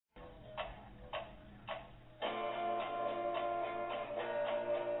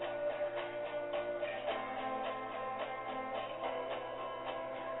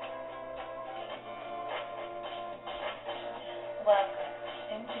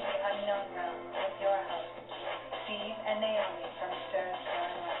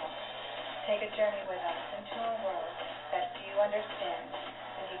take a journey with us into a world that few understand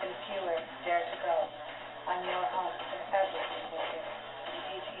and even fewer dare to go. I'm your host for everything wicked,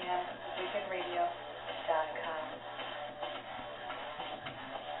 DTMWickedRadio.com.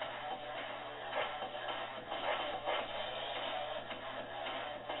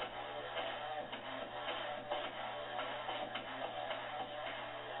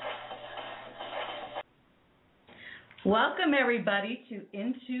 Welcome, everybody, to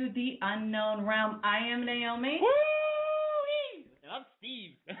Into the Unknown Realm. I am Naomi. Woo-wee! And I'm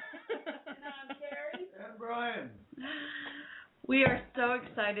Steve. And I'm Carrie. And Brian. We are so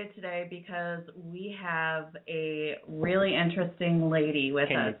excited today because we have a really interesting lady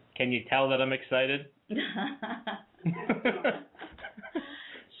with us. Can you tell that I'm excited?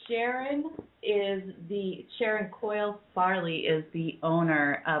 Sharon Coyle Farley is the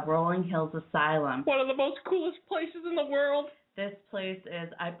owner of Rolling Hills Asylum. One of the most coolest places in the world. This place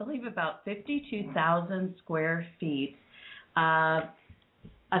is, I believe, about 52,000 square feet asylum,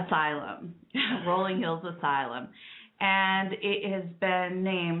 Rolling Hills Asylum. And it has been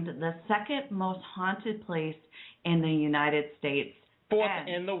named the second most haunted place in the United States. Fourth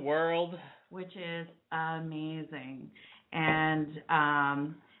in the world. Which is amazing. And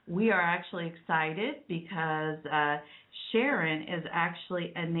we are actually excited because Sharon is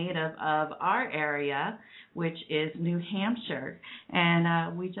actually a native of our area, which is New Hampshire.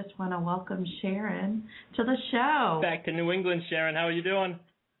 And we just want to welcome Sharon to the show. Back to New England, Sharon. How are you doing?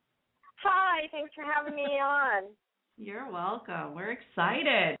 Hi, thanks for having me on. You're welcome. We're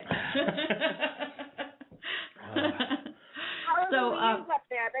excited. How are the leaves up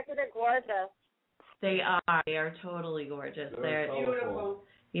there? I bet they're gorgeous. They are. They are totally gorgeous. They're beautiful.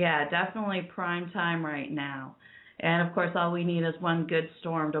 Yeah, definitely prime time right now. And, of course, all we need is one good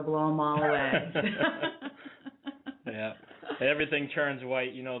storm to blow them all away. Yeah. Everything turns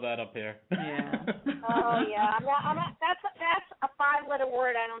white. You know that up here. Yeah. Oh, yeah. That's a five-letter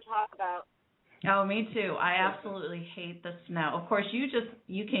word I don't talk about. Oh, me too. I absolutely hate the snow. Of course, you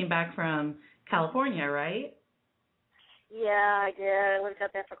came back from California, right? Yeah, I did. I lived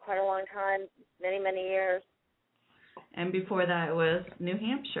up there for quite a long time, many, many years. And before that, it was New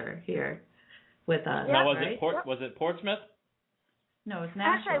Hampshire here with us. Yeah, now, was right? it Portsmouth? No, it's Actually, I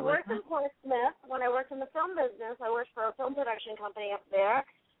Nashville. worked in Portsmouth. When I worked in the film business, I worked for a film production company up there,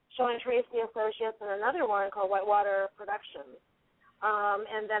 Shaw & Tracy Associates, and another one called Whitewater Productions.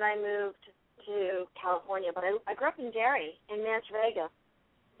 And then I moved to California. But I grew up in Derry, in Manchester.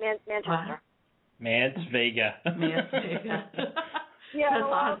 Wow. Manchester. Yeah, That's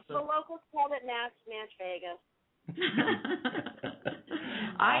awesome. The locals called it Manch Vegas.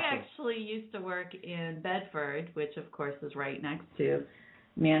 I actually used to work in Bedford, which of course is right next to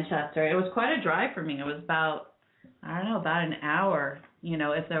Manchester. It was quite a drive for me. It was about an hour,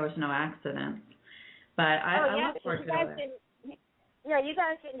 if there was no accident. But I love working over there. Yeah, you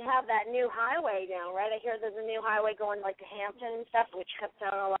guys didn't have that new highway now, right? I hear there's a new highway going like to Hampton and stuff, which cuts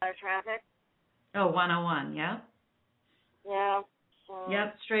down a lot of traffic. Oh, 101, yeah? Yeah.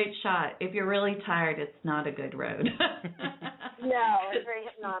 Yep, straight shot. If you're really tired, it's not a good road. No, it's very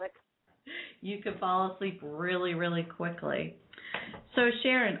hypnotic. You could fall asleep really, really quickly. So,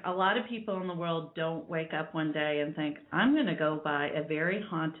 Sharon, a lot of people in the world don't wake up one day and think, I'm going to go buy a very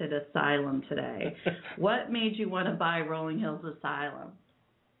haunted asylum today. What made you want to buy Rolling Hills Asylum?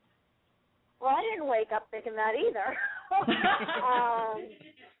 Well, I didn't wake up thinking that either.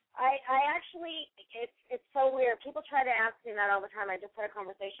 I actually, it's so weird. People try to ask me that all the time. I just had a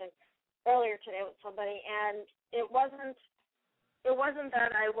conversation earlier today with somebody, and it wasn't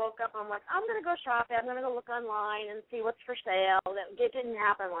that I woke up and I'm like, I'm going to go shopping. I'm going to go look online and see what's for sale. It didn't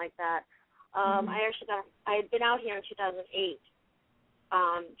happen like that. I had been out here in 2008,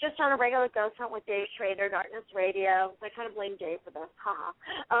 just on a regular ghost hunt with Dave Schrader, Darkness Radio. I kind of blame Dave for this.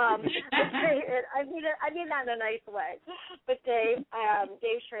 I mean that in a nice way. But Dave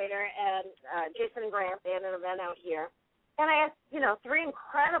Schrader and Jason Grant, they had an event out here. And I had, 3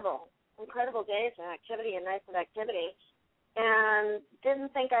 incredible days of activity and nights of activity. And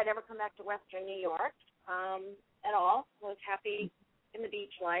didn't think I'd ever come back to Western New York at all. Was happy in the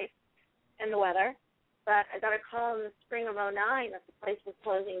beach life and the weather. But I got a call in the spring of 2009 that the place was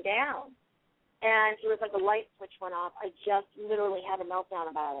closing down. And it was like a light switch went off. I just literally had a meltdown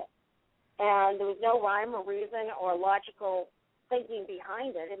about it. And there was no rhyme or reason or logical thinking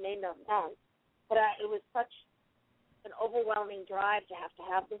behind it. It made no sense. But it was such an overwhelming drive to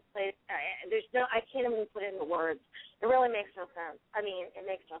have this place. I can't even put it into words. It really makes no sense. I mean, it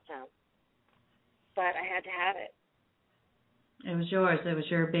makes no sense. But I had to have it. It was yours. It was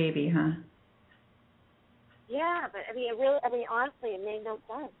your baby, huh? Yeah, but honestly, it made no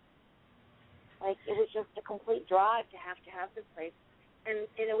sense. Like, it was just a complete drive to have this place. And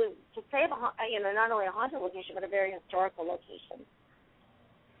it was to save, not only a haunted location, but a very historical location.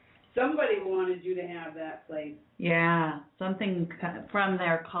 Somebody wanted you to have that place. Yeah, something from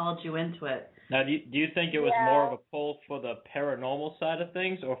there called you into it. Now, do you think it was more of a pull for the paranormal side of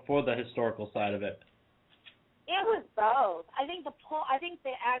things or for the historical side of it? It was both. I think this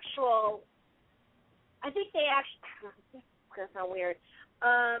sounds weird.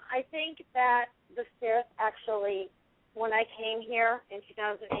 I think that the S.T.U.R.S actually, when I came here in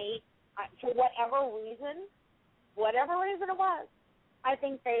 2008, for whatever reason it was, I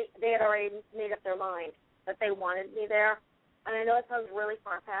think they had already made up their mind that they wanted me there. And I know it sounds really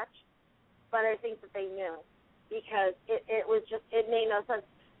far-fetched, but I think that they knew, because it made no sense.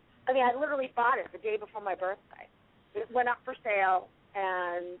 I mean, I literally bought it the day before my birthday. It went up for sale,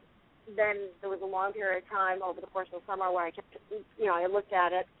 and then there was a long period of time over the course of the summer where I kept, I looked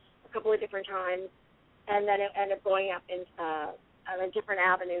at it a couple of different times, and then it ended up going up in on a different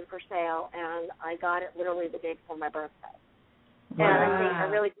avenue for sale, and I got it literally the day before my birthday. Wow. And I think I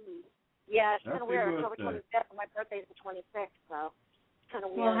really, it's kind of weird. Happy October birthday. 25th, and my birthday is the 26th, so it's kind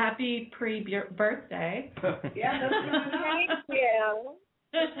of weird. Well, happy pre-birthday. Yeah, that's coming up. Thank you.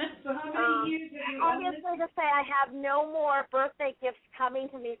 So how many years have you owned this? Obviously, to say I have no more birthday gifts coming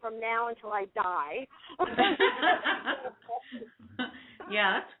to me from now until I die.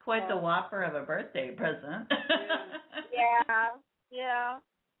 Yeah, that's quite the whopper of a birthday present. Yeah.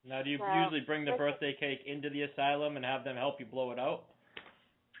 Now, do you usually bring the birthday cake into the asylum and have them help you blow it out?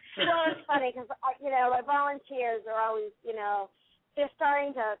 Well, it's funny because, my volunteers are always, they're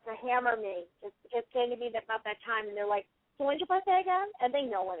starting to hammer me. It's going to be about that time, and they're like, so when's your birthday again? And they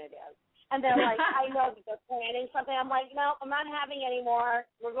know when it is. And they're like, I know that they're planning something. I'm like, no, I'm not having any more.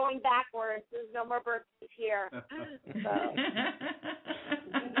 We're going backwards. There's no more birthdays here. So.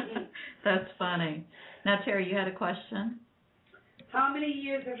 That's funny. Now, Terry, you had a question? How many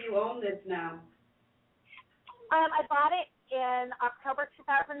years have you owned this now? I bought it in October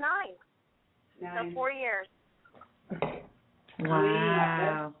 2009. Nice. So 4 years.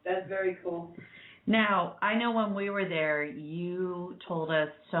 Wow. That's very cool. Now, I know when we were there, you told us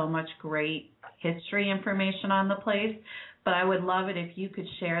so much great history information on the place, but I would love it if you could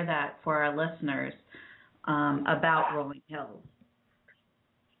share that for our listeners about Rolling Hills.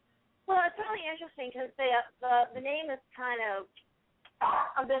 Well, it's really interesting because the name is kind of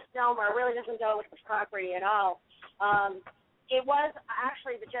a misnomer. It really doesn't go with the property at all. It was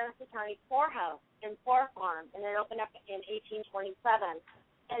actually the Genesee County poorhouse in Poor Farm, and it opened up in 1827.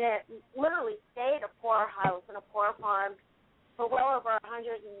 And it literally stayed a poorhouse and a poor farm for well over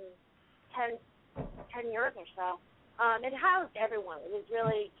 110 years or so. It housed everyone. It was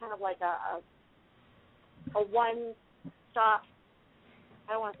really kind of like a one-stop,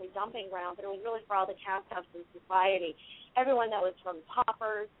 I don't want to say dumping ground, but it was really for all the cast-offs in society. Everyone that was from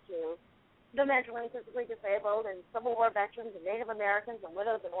paupers to the mentally and physically disabled and Civil War veterans and Native Americans and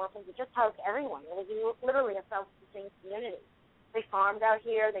widows and orphans. It just housed everyone. It was literally a self-sustaining community. They farmed out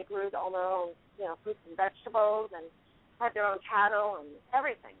here. They grew all their own, fruits and vegetables, and had their own cattle and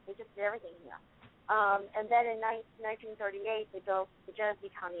everything. They just did everything here. And then in 1938, they built the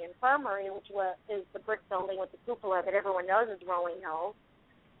Genesee County Infirmary, which is the brick building with the cupola that everyone knows is Rolling Hills.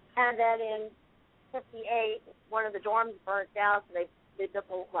 And then in 58, one of the dorms burnt down, so they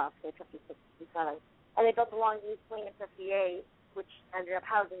built 56, 57, and they built the long east wing in 58, which ended up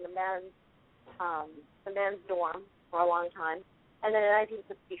housing the men's dorm for a long time. And then in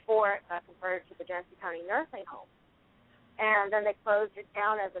 1964, it got converted to the Genesee County Nursing Home. And then they closed it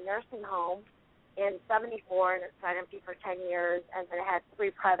down as a nursing home in 74, and it sat empty for 10 years, and then it had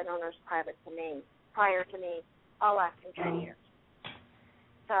 3 private owners prior to me, all lasting 10 years.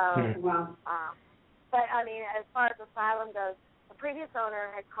 So, but, I mean, as far as the asylum goes, the previous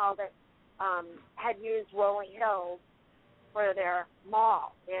owner had called it, had used Rolling Hills for their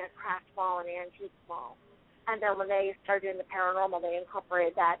mall. They had a craft mall and an antique mall. And then when they started doing the paranormal, they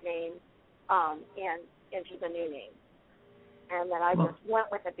incorporated that name into the new name. And then I just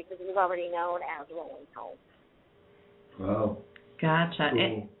went with it because it was already known as Rolling Hills. Wow. Gotcha.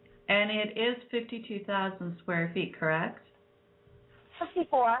 Cool. And it is 52,000 square feet, correct?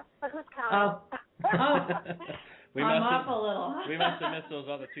 54, but who's counting? I'm up a little. We must have missed those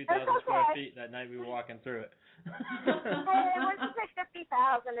other 2,000 square feet that night we were walking through it. Hey, it wasn't like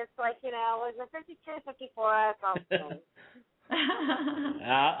 50,000. It's like, it was a 52, 54.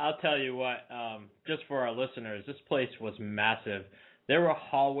 I'll tell you what, just for our listeners, this place was massive. There were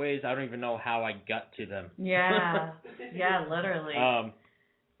hallways. I don't even know how I got to them. Yeah, literally.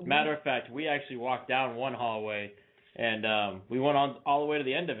 Matter of fact, we actually walked down one hallway, And we went on all the way to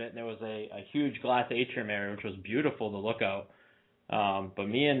the end of it, and there was a huge glass atrium area, which was beautiful to look out. But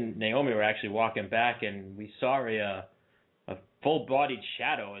me and Naomi were actually walking back, and we saw a full-bodied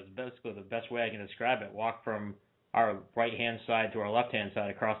shadow, is basically the best way I can describe it, walk from our right-hand side to our left-hand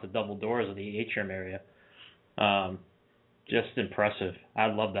side across the double doors of the atrium area. Just impressive. I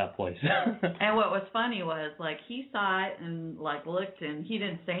love that place. And what was funny was, like, he saw it and, like, looked, and he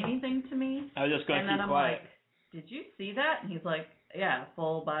didn't say anything to me. I was just going to keep quiet. And then I'm like, did you see that? And he's like, yeah,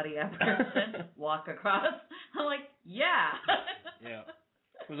 full body apparition, walk across. I'm like, yeah. Yeah.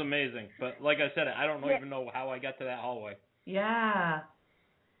 It was amazing. But like I said, I don't even know how I got to that hallway. Yeah.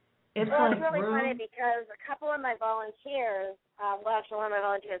 It's well, like it's really funny because a couple of my volunteers, actually one of my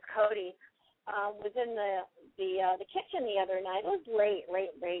volunteers, Cody, was in the kitchen the other night. It was late,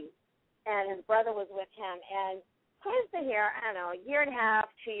 and his brother was with him. And Cody's been here, I don't know, a year and a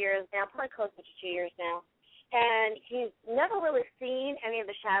half, 2 years now, probably close to 2 years now. And he's never really seen any of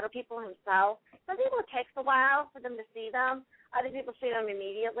the shadow people himself. Some people it takes a while for them to see them. Other people see them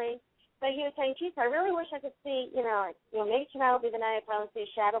immediately. But he was saying, geez, I really wish I could see, maybe tonight will be the night I finally see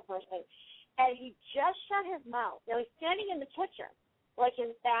a shadow person. And he just shut his mouth. Now, he's standing in the kitchen, like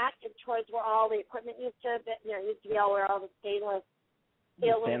in back and towards where all the equipment used to be all where all the stainless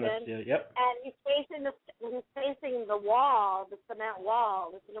steel was in. Yep. And he's facing the wall, the cement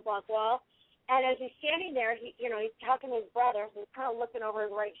wall, the cinder block wall. And as he's standing there, he's talking to his brother, so he's kind of looking over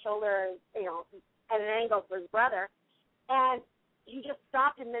his right shoulder, at an angle for his brother. And he just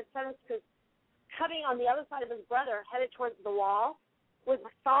stopped in mid-sentence because coming on the other side of his brother, headed towards the wall, was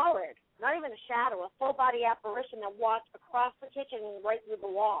a solid, not even a shadow, a full-body apparition that walked across the kitchen and right through the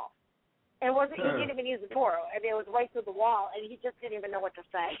wall. And he didn't even use the door. I mean, it was right through the wall, and he just didn't even know what to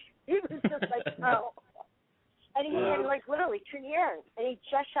say. He was just like, oh. And he had, like, literally 2 years. And he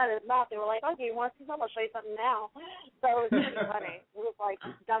just shut his mouth. They were like, okay, you want to see something? I'll show you something now. So it was pretty funny. It was, like,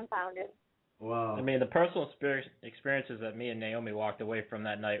 dumbfounded. Wow. I mean, the personal experiences that me and Naomi walked away from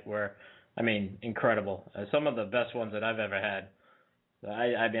that night were, incredible. Some of the best ones that I've ever had.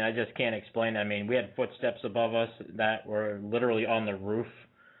 I just can't explain. I mean, we had footsteps above us that were literally on the roof.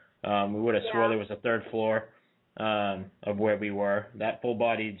 We would have swore there was a third floor of where we were. That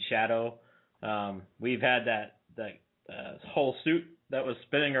full-bodied shadow. We've had that whole suit that was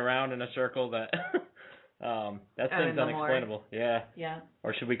spinning around in a circle. That thing's unexplainable. Yeah.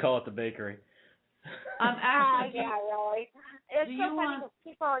 Or should we call it the bakery? Actually, yeah, really. It's so funny because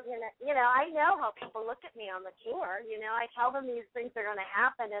people, I know how people look at me on the tour. I tell them these things are going to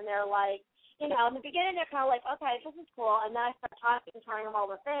happen, and they're like, in the beginning they're kind of like, okay, this is cool, and then I start talking and telling them all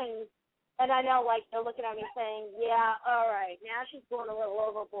the things, and I know, like, they're looking at me saying, yeah, all right, now she's going a little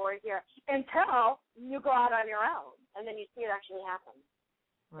overboard here, until you go out on your own, and then you see it actually happen.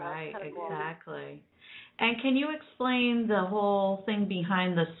 Right, exactly. And can you explain the whole thing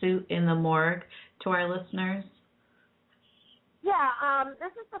behind the suit in the morgue to our listeners? Yeah,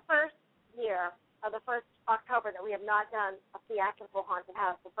 this is the first year, the first October that we have not done a theatrical haunted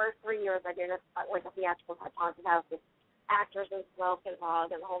house. The first 3 years I did it with a theatrical haunted house with actors and smoke and fog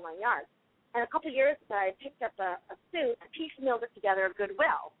and the whole 9 yards. And a couple of years ago, I picked up a suit, I piecemealed it together at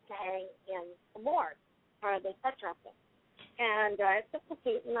Goodwill to hang in the morgue for the set dressing. And I took the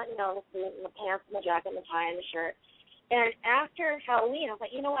suit and the suit and the pants and the jacket and the tie and the shirt. And after Halloween, I was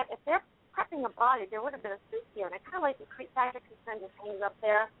like, you know what? If they're prepping a body, there would have been a suit here. And I kind of like the fact that it just hangs up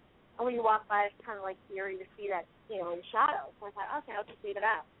there. And when you walk by, it's kind of like eerie to see that, in shadows. So I thought, okay, I'll just leave it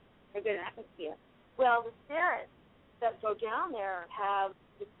out. A good atmosphere. Well, the spirits that go down there have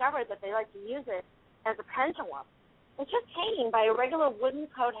discovered that they like to use it as a pendulum. It's just hanging by a regular wooden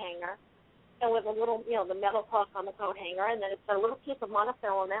coat hanger, and with a little, the metal hook on the coat hanger, and then it's a little piece of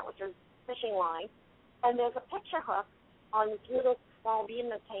monofilament, which is fishing line, and there's a picture hook on this little small beam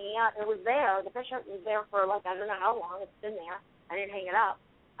that's hanging out. It was there. The picture was there for, like, I don't know how long. It's been there. I didn't hang it up.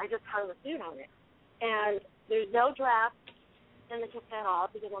 I just hung the suit on it. And there's no draft in the kitchen at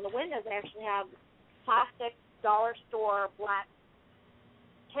all, because on the windows they actually have plastic dollar store black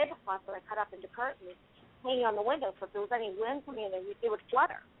tablecloth that I cut up into curtains hanging on the window, so if there was any wind coming in there, it would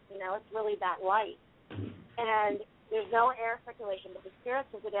flutter. It's really that light. And there's no air circulation, but the spirits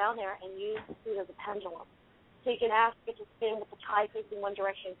will go down there and use the suit as a pendulum. So you can ask it to spin with the tie facing one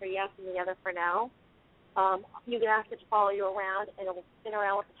direction for yes and the other for no. You can ask it to follow you around, and it will spin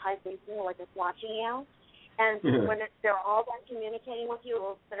around with the tie facing like it's watching you. And when they're all done communicating with you, it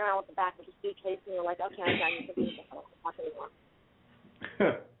will spin around with the back of the suitcase, and you're like, okay, I'm done. You can leave. I don't want to talk anymore.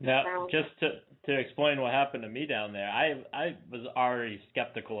 Now, just to explain what happened to me down there, I was already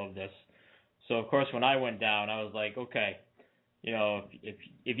skeptical of this. So, of course, when I went down, I was like, okay, you know, if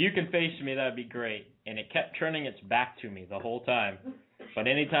you can face me, that'd be great. And it kept turning its back to me the whole time. But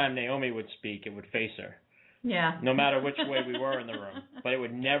anytime Naomi would speak, it would face her. Yeah. No matter which way we were in the room. But it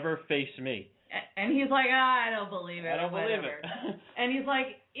would never face me. And he's like, I don't believe it. I don't believe it. And he's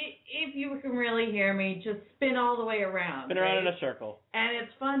like, if you can really hear me, just spin all the way around. Spin around in a circle. And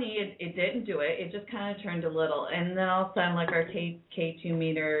it's funny, it didn't do it. It just kind of turned a little. And then all of a sudden, like, our K2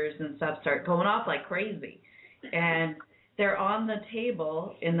 meters and stuff start going off like crazy. And they're on the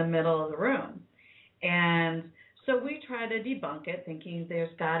table in the middle of the room. And so we try to debunk it, thinking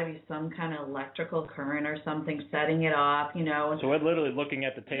there's got to be some kind of electrical current or something setting it off, you know. So we're literally looking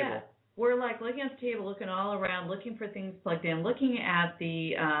at the table. Yeah. We're like looking at the table, looking all around, looking for things plugged in, looking at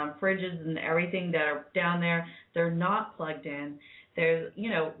the fridges and everything that are down there. They're not plugged in. There's, you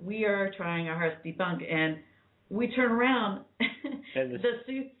know, we are trying our hardest to debunk, and we turn around, and the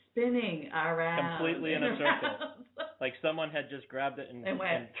suit's spinning around. Completely in a circle. Like someone had just grabbed it and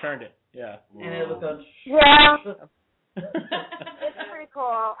turned it. Yeah. And it was going. Yeah. It's pretty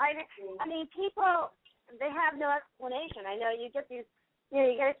cool. I mean, people, they have no explanation. I know you get these. You know,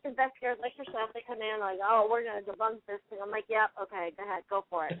 you get investigators like yourself, they come in like, oh, we're going to debunk this thing. I'm like, yeah, okay, go ahead, go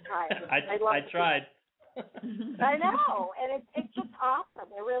for it, try it. I tried. I know, and it's just awesome.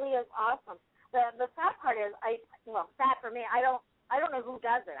 It really is awesome. The sad part is, sad for me, I don't know who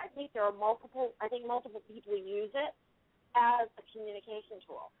does it. I think there are multiple people use it as a communication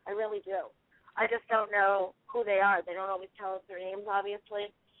tool. I really do. I just don't know who they are. They don't always tell us their names,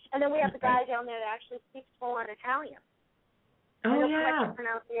 obviously. And then we have the guy down there that actually speaks full-on Italian. Oh, yeah.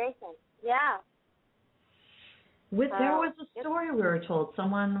 Pronunciation. Yeah. There was a story we were told.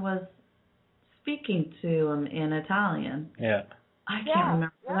 Someone was speaking to him in Italian. Yeah. I can't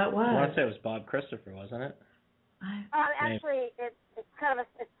remember who that was. I want to say it was Bob Christopher, wasn't it? Actually, it's kind of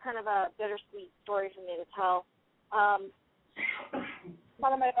a bittersweet story for me to tell.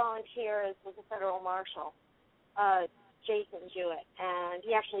 One of my volunteers was a federal marshal, Jason Jewett, and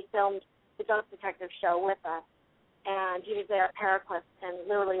he actually filmed the Ghost Detective show with us. And he was there at Paraquest, and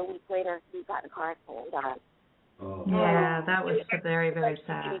literally a week later, he got in a car accident and died. Oh. Yeah, that was very, very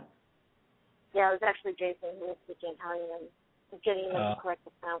sad. Yeah, it was actually Jason who was speaking Italian and getting them to correct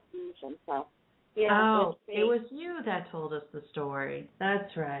the pronunciation. So, yeah. It was you that told us the story.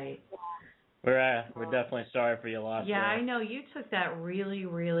 That's right. We're definitely sorry for your loss. Yeah, I know. You took that really,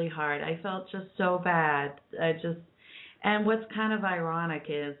 really hard. I felt just so bad. And what's kind of ironic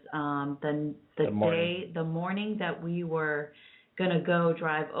is the morning that we were gonna go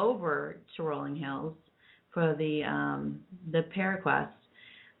drive over to Rolling Hills for the Paraquest.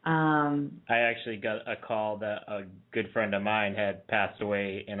 I actually got a call that a good friend of mine had passed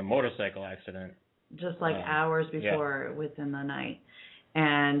away in a motorcycle accident. Just like hours before, within the night,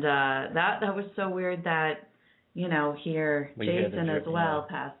 and that was so weird that Jason as well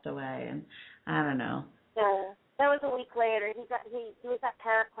passed away, and I don't know. Yeah. That was a week later. He was at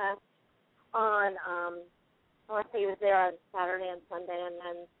Paraquest on let's say he was there on Saturday and Sunday, and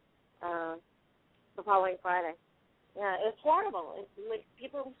then the following Friday. Yeah, it's horrible. It's like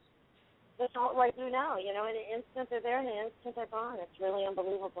people just don't like you now. You know, in an instant they're there, in an instant they're gone. It's really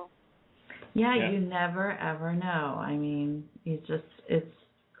unbelievable. Yeah, you never ever know. I mean, it's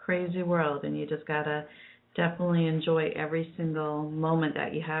crazy world, and you just gotta definitely enjoy every single moment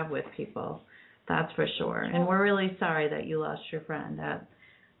that you have with people. That's for sure. And we're really sorry that you lost your friend.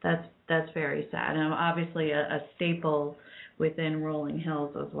 That's very sad. And obviously a staple within Rolling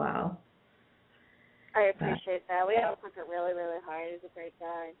Hills as well. I appreciate that. We all took it really, really hard. He's a great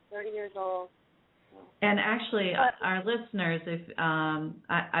guy. 30 years old. And actually, our listeners, if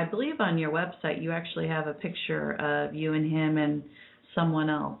I believe on your website you actually have a picture of you and him and someone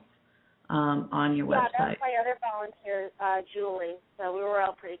else on your website. Yeah, that's my other volunteer, Julie. So we were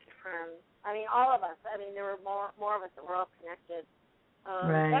all pretty good friends. I mean, all of us. I mean, there were more of us that were all connected.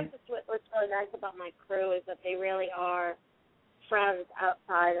 Right. That's just what's really nice about my crew is that they really are friends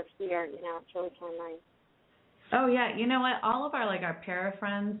outside of here. You know, it's really kind of nice. Oh yeah, you know what? All of our para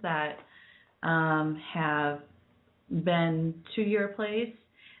friends that have been to your place,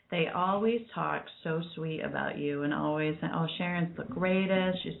 they always talk so sweet about you and always say, "Oh, Sharon's the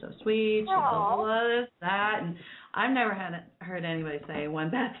greatest. She's so sweet. She's so this, that," and I've never heard anybody say one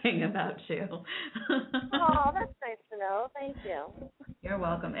bad thing about you. Oh, that's nice to know. Thank you. You're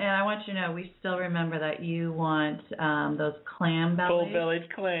welcome. And I want you to know we still remember that you want those clam bellies. Full-bellied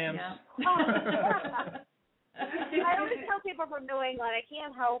clams. Yeah. I always tell people from New England, I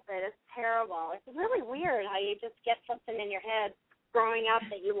can't help it. It's terrible. It's really weird how you just get something in your head growing up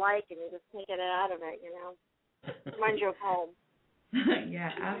that you like and you just can't get it out of it, you know. Reminds you of home.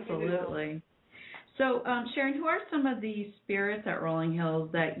 Yeah, absolutely. So, Sharon, who are some of the spirits at Rolling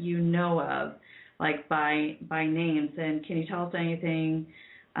Hills that you know of, like by names? And can you tell us anything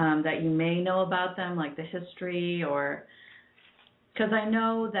that you may know about them, like the history, or because I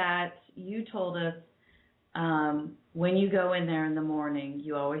know that you told us when you go in there in the morning,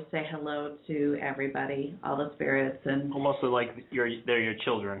 you always say hello to everybody, all the spirits, and almost like they're your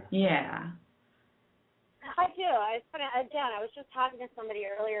children. Yeah. I do. I was just talking to somebody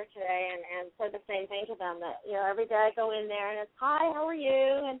earlier today and said the same thing to them, that, every day I go in there and it's, hi, how are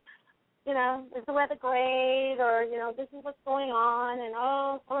you? And, is the weather great? Or, this is what's going on. And,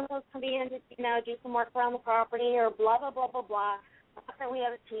 oh, so-and-so's coming in to, do some work around the property, or blah, blah, blah, blah, blah. Then we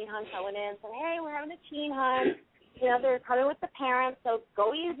have a teen hunt. I went in and said, hey, we're having a teen hunt. They're coming with the parents, so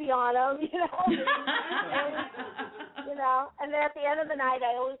go easy on them, and then at the end of the night,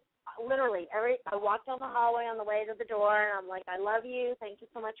 I always, literally, I walk down the hallway on the way to the door, and I'm like, I love you. Thank you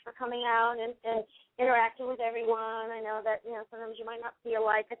so much for coming out and interacting with everyone. I know that, sometimes you might not feel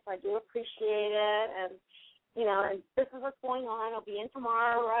like it, so I do appreciate it. And, and this is what's going on. I'll be in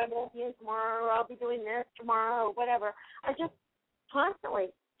tomorrow, or I won't be in tomorrow, or I'll be doing this tomorrow, or whatever. I just constantly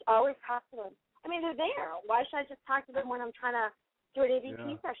always talk to them. I mean, they're there. Why should I just talk to them when I'm trying to do an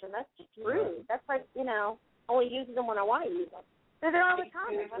AVP session? That's just rude. That's like, only using them when I want to use them. They're there all the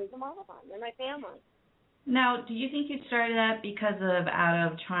time. I have them all the time. They're my family. Now, do you think you started that because out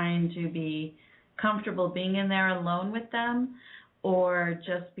of trying to be comfortable being in there alone with them, or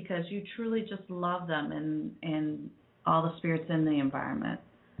just because you truly just love them and all the spirits in the environment?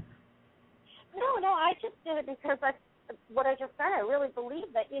 No, I just did it because that's what I just said. I really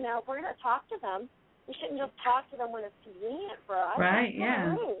believe that, if we're going to talk to them, we shouldn't just talk to them when it's convenient for us. Right,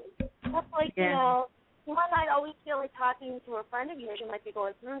 yeah. That's like, you might not always feel like talking to a friend of yours. You might be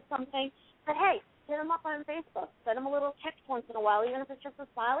going through something. But, hey, hit them up on Facebook. Send them a little text once in a while, even if it's just a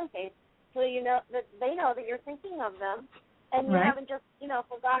smiley face, so that they know that you're thinking of them. And you haven't just,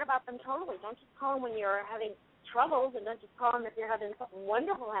 forgot about them totally. Don't just call them when you're having troubles, and don't just call them if you're having something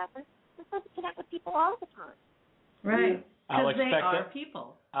wonderful happen. Just have to connect with people all the time. Right. Because they are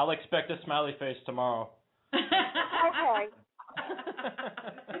people. I'll expect a smiley face tomorrow. Okay.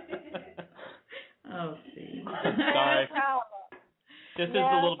 Oh, see. Sorry. This is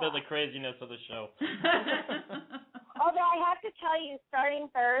a little bit of the craziness of the show. Although I have to tell you, starting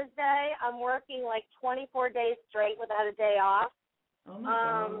Thursday, I'm working like 24 days straight without a day off. Oh, my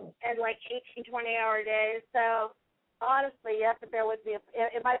God. And like 18, 20-hour days. So, honestly, you have to bear with me.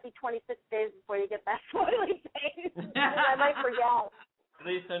 It might be 26 days before you get that smiley face. I might forget. At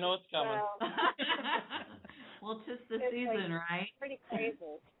least I know it's coming. So, well, 'tis the season, right? Pretty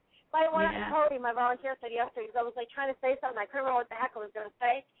crazy. But what I told you, my volunteer said yesterday, because I was like trying to say something, I couldn't remember what the heck I was going to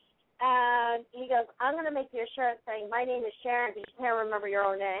say. And he goes, I'm going to make you a shirt saying, my name is Sharon, but you can't remember your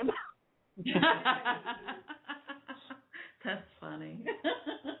own name. That's funny.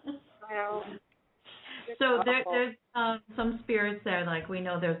 Well, so there's some spirits there, like we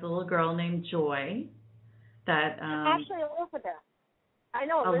know there's a little girl named Joy. That Actually, Elizabeth. I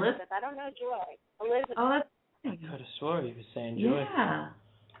know Elizabeth. I don't know Joy. Elizabeth. Oh, that's I could have swore you were saying Joy. Yeah.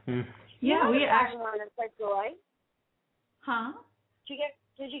 Yeah, we actually. one that said Joy. Huh?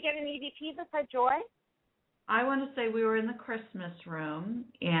 Did you get an EVP that said Joy? I want to say we were in the Christmas room,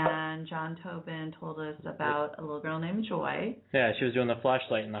 and John Tobin told us about a little girl named Joy. Yeah, she was doing the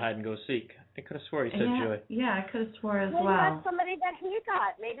flashlight in the hide and go seek. I could have swore he said Joy. Yeah, I could have swore as Maybe well.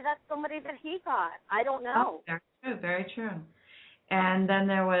 Maybe that's somebody that he got. I don't know. Oh, very true, very true. And then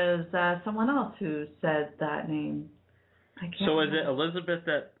there was someone else who said that name. I can't So remember. is it Elizabeth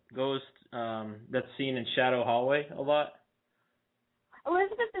that goes, that's seen in Shadow Hallway a lot?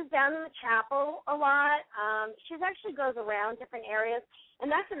 Elizabeth is down in the chapel a lot. She actually goes around different areas.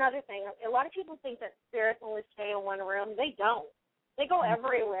 And that's another thing. A lot of people think that spirits only stay in one room. They don't. They go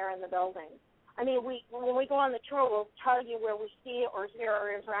everywhere in the building. I mean, when we go on the tour, we'll tell you where we see or hear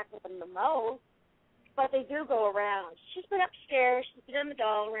or interact with them the most. But they do go around. She's been upstairs. She's been in the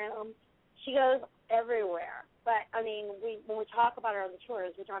doll room. She goes everywhere. But, I mean, when we talk about her on the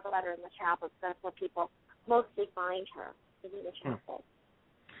tours, we talk about her in the chapel. That's where people mostly find her, is in the chapel.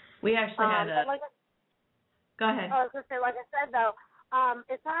 We actually had a... Go ahead. I was going to say, like I said, though,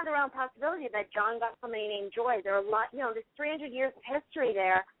 it's not a round possibility that John got somebody named Joy. There are a lot, there's 300 years of history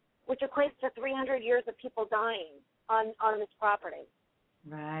there, which equates to 300 years of people dying on this property.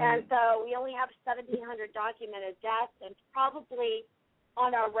 Right. And so we only have 1,700 documented deaths, and probably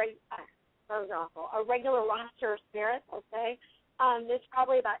on a regular roster of spirits, I'll say, there's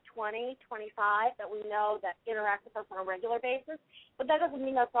probably about 20, 25 that we know that interact with us on a regular basis. But that doesn't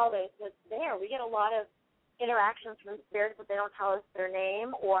mean that's all that's there. We get a lot of interactions from spirits, but they don't tell us their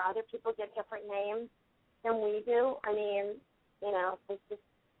name, or other people get different names than we do. I mean, you know, there's just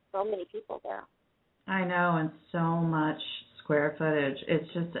so many people there. I know, and so much square footage.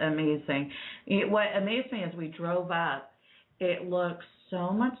 It's just amazing. What amazed me as we drove up, it looks so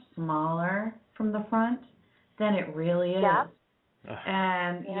much smaller from the front than it really is. Yeah.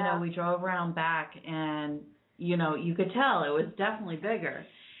 And, you know, we drove around back and, you know, you could tell it was definitely bigger.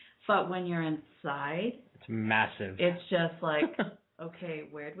 But when you're inside, it's massive. It's just like, okay,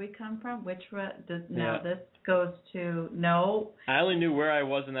 where'd we come from? Which this goes to I only knew where I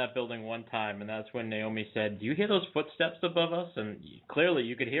was in that building one time, and that's when Naomi said, "Do you hear those footsteps above us?" And clearly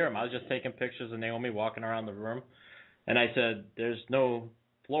you could hear them. I was just taking pictures of Naomi walking around the room, and I said, "There's no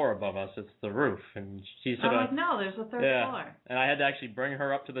floor above us, it's the roof." And she said, I'm like, no, there's a third floor. And I had to actually bring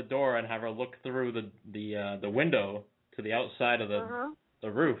her up to the door and have her look through the window to the outside of the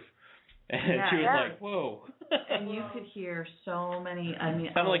roof. And she was like, whoa. And you could hear so many, I mean,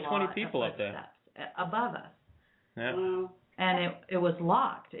 sounded like 20 people up there. Above us. Yeah. Wow. And it was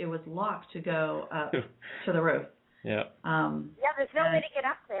locked. It was locked to go up to the roof. Yeah. There's no way to get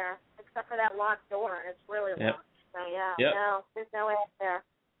up there except for that locked door. It's really locked. So, no, there's no way up there.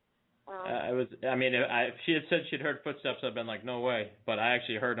 If she had said she'd heard footsteps, I'd been like, no way. But I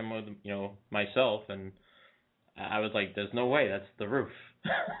actually heard them with, myself, and I was like, there's no way. That's the roof.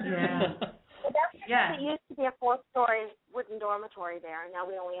 Yeah. It used to be a 4-story wooden dormitory there, and now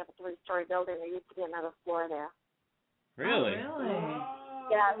we only have a 3-story building. There used to be another floor there. Really? Oh, really?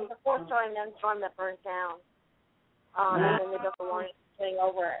 Yeah, it was a 4-story men's dorm that burned down. And then they built the one thing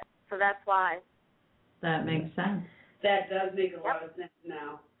over it. So that's why. That makes sense. That does make a lot of sense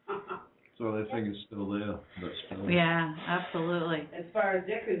now. So they think it's still there. But still. Yeah, absolutely. As far as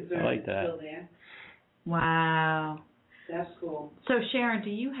they're concerned, I like that. it's still there. Wow. That's cool. So, Sharon, do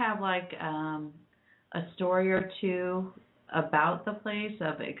you have like a story or two about the place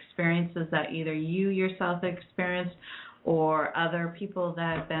of experiences that either you yourself experienced or other people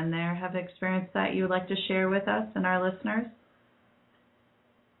that have been there have experienced that you would like to share with us and our listeners?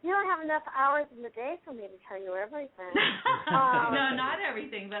 You don't have enough hours in the day for me to tell you everything. No, not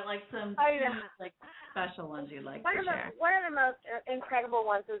everything, but like some like special ones you'd like to share. One of the most incredible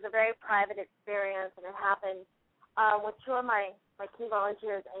ones was a very private experience, and it happened with two of my key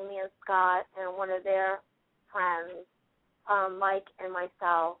volunteers, Amy and Scott, and one of their friends, Mike and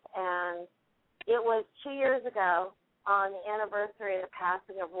myself. And it was 2 years ago on the anniversary of the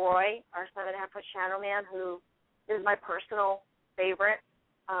passing of Roy, our 7.5-foot shadow man, who is my personal favorite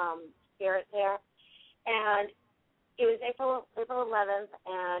spirit there. And it was April 11th,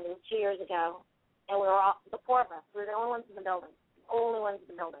 and it was 2 years ago. And we were all, the four of us, we were the only ones in the building.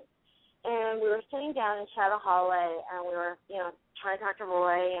 And we were sitting down in Shadow Hallway, and we were, trying to talk to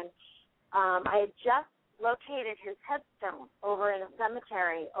Roy. And I had just located his headstone over in a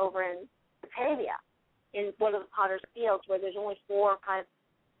cemetery over in Batavia, in one of the Potter's Fields, where there's only 4 or 5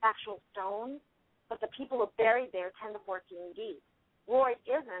 actual stones, but the people are buried there 10 to 14 deep. Roy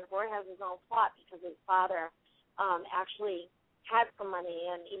isn't. Roy has his own plot because his father actually had some money,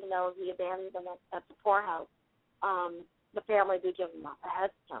 and even though he abandoned them at the poorhouse, the family did give him a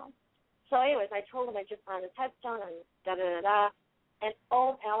headstone. So anyways, I told him I just found his headstone and da-da-da-da, and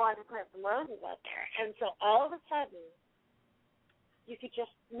I wanted to plant some roses out there. And so all of a sudden, you could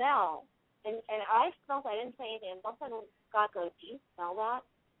just smell, and I smelled, I didn't say anything, and all of a sudden Scott goes, do you smell that?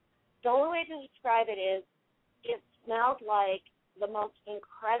 The only way to describe it is it smelled like the most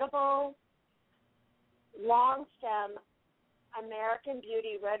incredible long stem American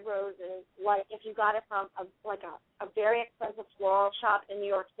Beauty red roses, like if you got it from a very expensive floral shop in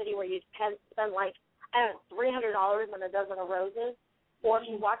New York City where you'd spend like, $300 on a dozen of roses, or if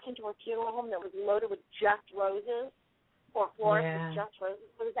you walked into a funeral home that was loaded with just roses, or florists with just roses.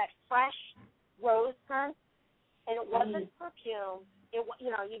 It was that fresh rose scent, and it wasn't perfume. You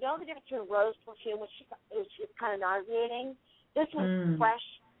know the difference between rose perfume, which is kind of nauseating. This was fresh,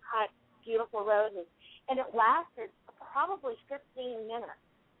 cut, beautiful roses. And it lasted probably 15 minutes.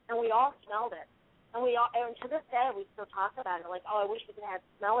 And we all smelled it. And to this day, we still talk about it. Like, I wish we could have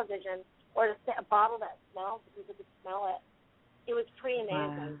smell-o-vision or a bottle that smells because we could smell it. It was pretty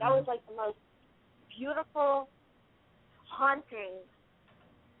amazing. Wow. That was like the most beautiful, haunting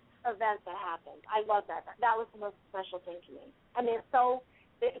event that happened. I love that. That was the most special thing to me. I mean,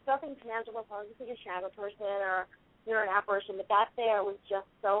 it's nothing tangible. It's not just like a shadow person or an apparition, but that there was just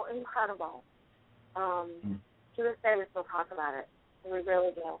so incredible. To this day, we still talk about it, and we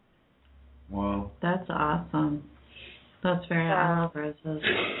really do. Wow. That's awesome. That's very roses.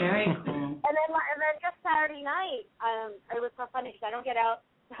 Very cool. And then just Saturday night, it was so funny because I don't get out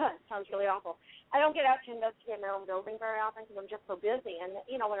sounds really awful. I don't get out to investigate my own building very often because I'm just so busy. And,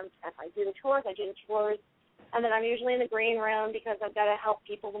 you know, if I do the tours, and then I'm usually in the green room because I've got to help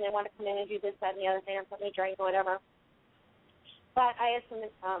people when they want to come in and do this, that, and the other thing, and something to drink or whatever. But I had some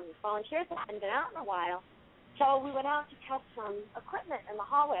volunteers that hadn't been out in a while. So we went out to test some equipment in the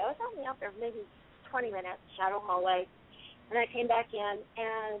hallway. I was only out there maybe 20 minutes, shadow hallway. And I came back in,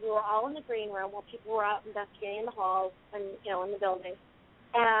 and we were all in the green room while people were out investigating in the halls and, you know, in the building.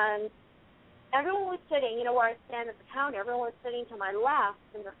 And everyone was sitting, you know, where I stand at the counter, everyone was sitting to my left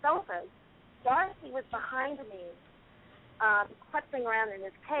in the sofas. Darcy was behind me, clutching around in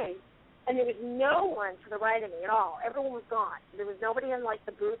his case, and there was no one to the right of me at all. Everyone was gone. There was nobody in, like,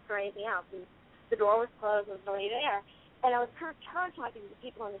 the booth or anything else. And the door was closed, there was nobody there. And I was kind of talking to the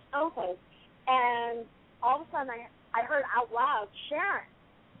people on the sofas, and all of a sudden I heard out loud, Sharon.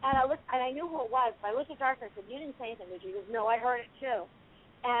 And I looked, and I knew who it was, but I looked at Darcy and I said, you didn't say anything, did you? He goes, no, I heard it too.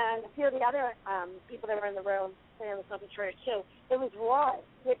 And a few of the other people that were in the room, sitting on the sofa heard it too. It was Roy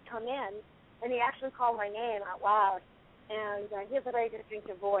who had come in, and he actually called my name out loud. And he has a very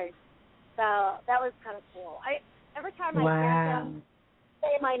distinctive voice. So that was kind of cool. Every time I hear him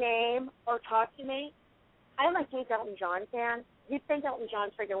say my name or talk to me, I'm a huge Elton John fan. You'd think Elton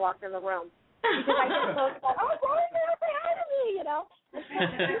John freaking walked in the room. Because I get so excited, oh, Roy, say hi to me, you know.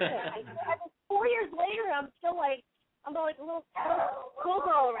 I 4 years later, I'm still like, I'm like a little cool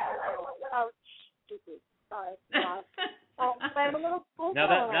girl around here. Oh, stupid. Sorry. But I'm a little cool girl.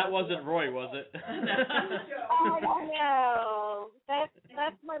 Now that wasn't Roy, was it? Oh, no.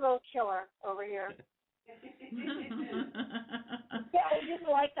 That's my little killer over here. Yeah, I didn't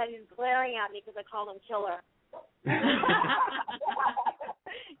like that. He's glaring at me because I called him killer.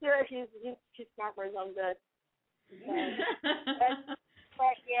 He's smart for his own good.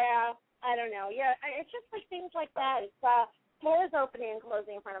 But yeah, I don't know. Yeah, it's just like things like that. It's doors opening and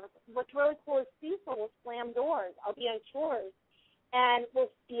closing in front of us. What's really cool is Cecil will slam doors. I'll be on tours, and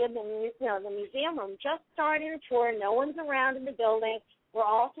we'll be in the museum room just starting a tour. No one's around in the building. We're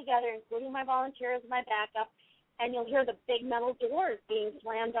all together, including my volunteers and my backup, and you'll hear the big metal doors being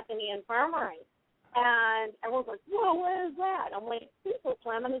slammed up in the infirmary. And everyone's like, whoa, what is that? I'm like, Cecil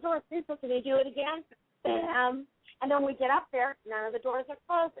slamming the door. Cecil, can you do it again? Bam. And then we get up there, none of the doors are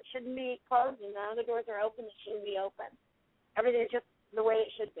closed. It shouldn't be closed, and none of the doors are open. It shouldn't be open. Everything's just the way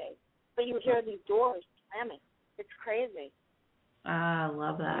it should be. But you hear these doors slamming. It's crazy. I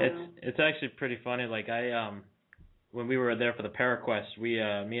love that. It's actually pretty funny. Like when we were there for the ParaQuest,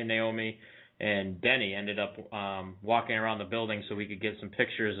 me and Naomi and Denny ended up walking around the building so we could get some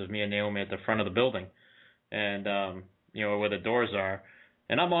pictures of me and Naomi at the front of the building, and where the doors are.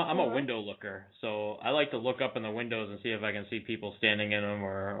 And I'm a window looker, so I like to look up in the windows and see if I can see people standing in them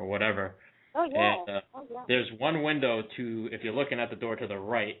or whatever. Oh yeah. And there's one window if you're looking at the door to the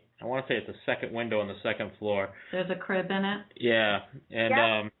right. I want to say it's the second window on the second floor. There's a crib in it. Yeah,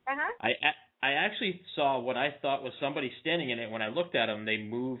 and I actually saw what I thought was somebody standing in it. When I looked at them, they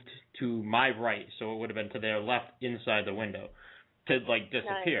moved to my right, so it would have been to their left inside the window to like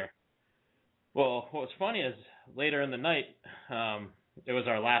disappear. Nice. Well, what's funny is later in the night, it was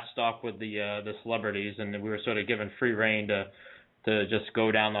our last stop with the celebrities, and we were sort of given free rein to just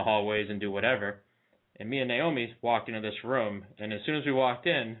go down the hallways and do whatever. And me and Naomi walked into this room, and as soon as we walked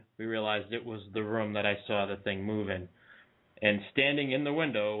in, we realized it was the room that I saw the thing move in. And standing in the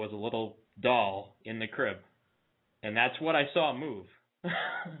window was a little doll in the crib, and that's what I saw move. Oh,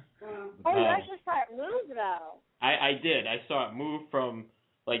 you actually saw it move, though. I did. I saw it move from,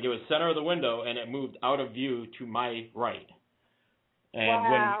 like, it was center of the window, and it moved out of view to my right. And wow.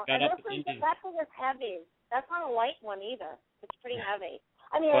 When we got and up into... that thing is heavy. That's not a light one either. It's pretty heavy.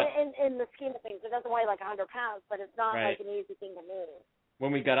 I mean, in the scheme of things, it doesn't weigh like 100 pounds, but it's not like an easy thing to move.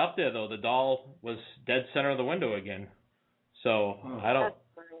 When we got up there, though, the doll was dead center of the window again. So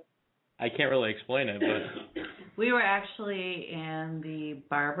I can't really explain it, but we were actually in the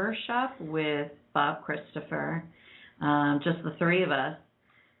barber shop with Bob Christopher, just the three of us,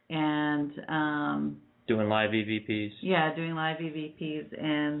 and doing live EVPs. Yeah, doing live EVPs,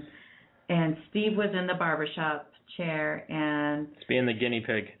 and Steve was in the barber shop chair, and it's being the guinea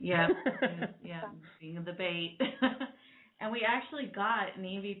pig. Yeah, being the bait. And we actually got an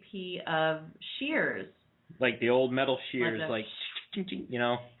EVP of shears. Like the old metal shears, like you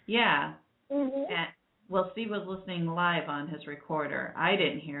know? Yeah. Mm-hmm. And, well, Steve was listening live on his recorder. I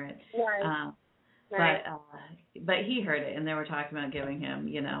didn't hear it. Right. But he heard it, and they were talking about giving him,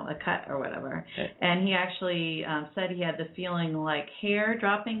 a cut or whatever. Okay. And he actually said he had the feeling like hair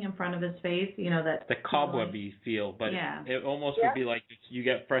dropping in front of his face, that... The cobwebby feel, but it almost would be like you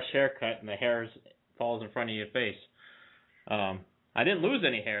get fresh hair cut and the hair falls in front of your face. I didn't lose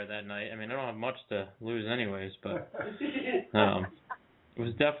any hair that night. I mean, I don't have much to lose anyways, but it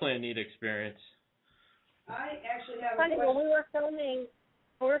was definitely a neat experience. I actually have funny, a question. when we were filming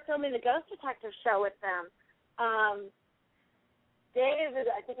the Ghost Detective show with them, Dave,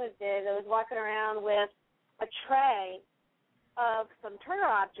 I think it was Dave, that was walking around with a tray of some Turner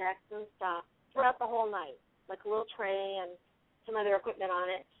objects and stuff throughout the whole night, like a little tray and some other equipment on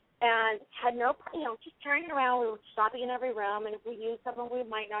it, and had no, just carrying it around. We were stopping in every room, and if we used them, we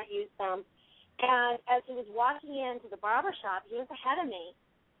might not use them. And as he was walking into the barber shop, he was ahead of me,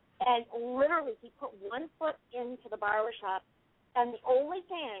 and literally he put one foot into the barber shop, and the only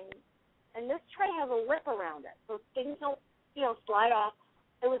thing, and this tray has a lip around it, so things don't, slide off.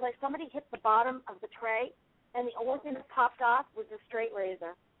 It was like somebody hit the bottom of the tray, and the only thing that popped off was a straight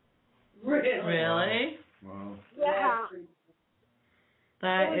razor. Really? Wow. Yeah.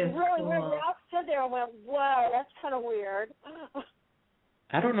 That is really cool. weird. We all stood there and went, whoa, that's kind of weird.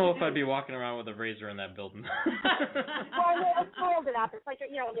 I don't know if I'd be walking around with a razor in that building. Well, I spoiled it up. It's like,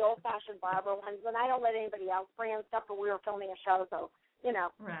 the old-fashioned barber ones, and I don't let anybody else bring in stuff, but we were filming a show, so,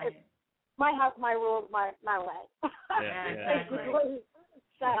 Right. It's my house, my rules, my way. Yeah, exactly.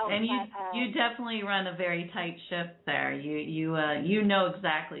 So, And you definitely run a very tight ship there. You know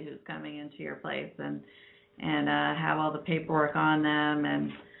exactly who's coming into your place and have all the paperwork on them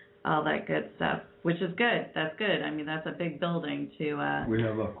and all that good stuff, which is good. That's good. I mean, that's a big building to We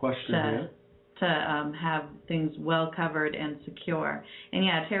have a question here. to have things well covered and secure. And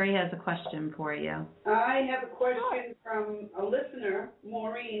yeah, Terry has a question for you. I have a question from a listener,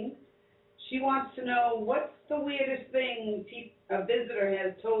 Maureen. She wants to know, what's the weirdest thing a visitor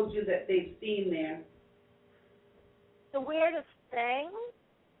has told you that they've seen there? The weirdest thing?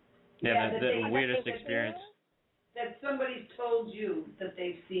 Yeah, the weirdest experience. That somebody's told you that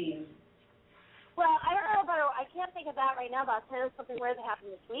they've seen. Well, I don't know about, I can't think of that right now, but I'll tell you something weird that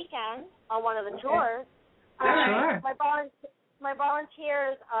happened this weekend on one of the tours. Sure. My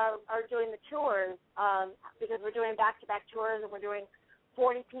volunteers are doing the tours because we're doing back-to-back tours and we're doing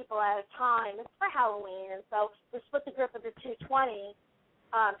 40 people at a time. It's for Halloween, and so we split the group into 220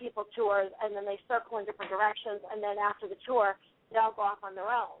 people tours, and then they circle in different directions, and then after the tour, they all go off on their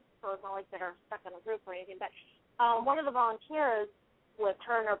own. So it's not like they're stuck in a group or anything. But one of the volunteers with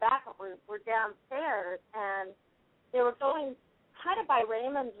her and her backup were downstairs, and they were going kind of by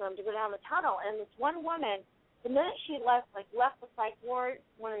Raymond's room to go down the tunnel, and this one woman, the minute she left the psych ward,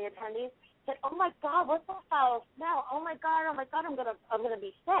 one of the attendees, said, "Oh my God, what's that foul smell? Oh my God, I'm gonna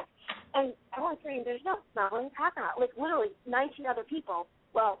be sick." And I was saying, "There's no smelling happening." Like literally 19 other people,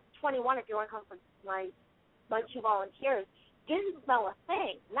 well, 21 if you want to count for my two volunteers, didn't smell a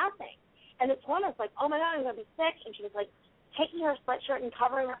thing, nothing. And this woman's like, "Oh my God, I'm gonna be sick," and she was like taking her sweatshirt and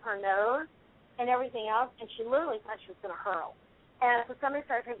covering up her nose and everything else, and she literally thought she was gonna hurl. And so somebody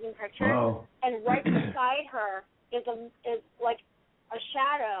started taking pictures, and right beside her is like a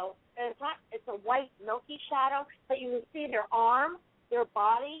shadow. And it's a white, milky shadow, but you can see their arm, their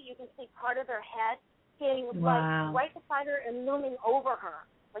body, you can see part of their head standing like right beside her and looming over her.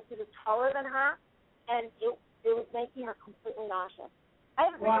 Like he was taller than her, and it was making her completely nauseous. I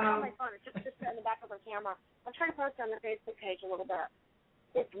have a picture on my phone. It's just in the back of her camera. I'm trying to post it on the Facebook page a little bit.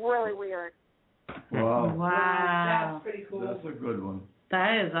 It's really weird. Wow. That's pretty cool. That's a good one.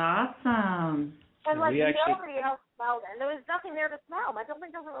 That is awesome. And nobody else smelled it. And there was nothing there to smell. My building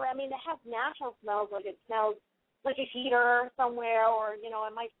doesn't really, it has natural smells, like it smells like a heater somewhere, or, it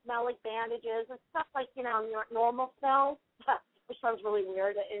might smell like bandages and stuff like, normal smells, which sounds really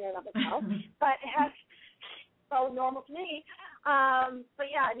weird in and of itself. But it has so normal to me.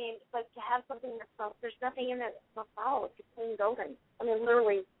 But yeah, but to have something that smells, there's nothing in it that smells foul. It's a clean building.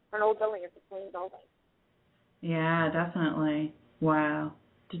 Literally, for an old building, it's a clean building. Yeah, definitely. Wow.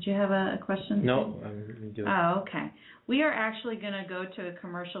 Did you have a question? No, I'm doing. Oh, okay. We are actually going to go to a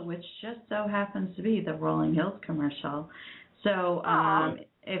commercial, which just so happens to be the Rolling Hills commercial. So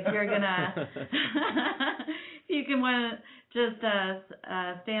if you're going to, if you can want to just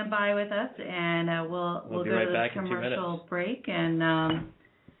stand by with us, and we'll go right to back the in 2 minutes. commercial break, and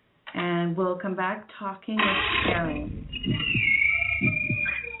we'll come back talking with Sharon.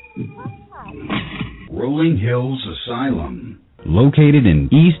 Rolling Hills Asylum. Located in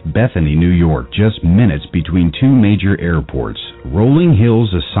East Bethany, New York, just minutes between two major airports, Rolling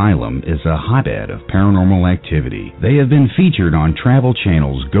Hills Asylum is a hotbed of paranormal activity. They have been featured on Travel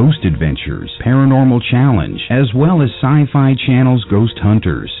Channel's Ghost Adventures, Paranormal Challenge, as well as Sci-Fi Channel's Ghost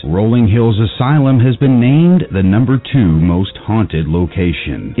Hunters. Rolling Hills Asylum has been named the #2 most haunted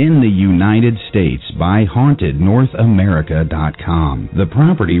location in the United States by HauntedNorthAmerica.com. The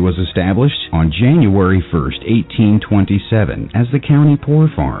property was established on January 1st, 1827 as the county poor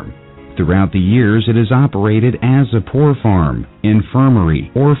farm. Throughout the years, it has operated as a poor farm, infirmary,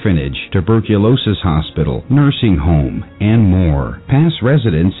 orphanage, tuberculosis hospital, nursing home, and more. Past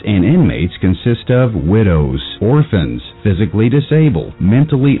residents and inmates consist of widows, orphans, physically disabled,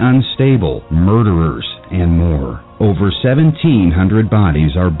 mentally unstable, murderers, and more. Over 1,700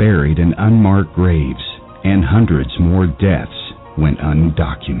 bodies are buried in unmarked graves, and hundreds more deaths went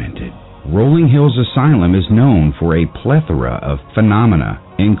undocumented. Rolling Hills Asylum is known for a plethora of phenomena,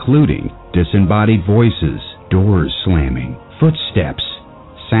 including disembodied voices, doors slamming, footsteps,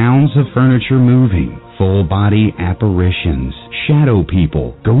 sounds of furniture moving, full-body apparitions, shadow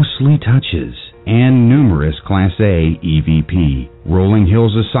people, ghostly touches, and numerous Class A EVP. Rolling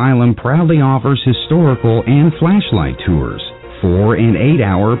Hills Asylum proudly offers historical and flashlight tours, 4- and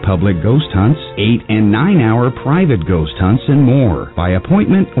 8-hour public ghost hunts, 8- and 9-hour private ghost hunts, and more, by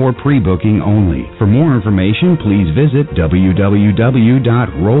appointment or pre-booking only. For more information, please visit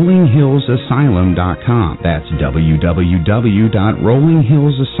www.rollinghillsasylum.com. That's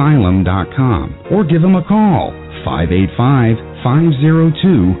www.rollinghillsasylum.com. Or give them a call,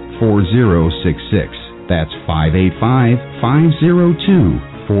 585-502-4066. That's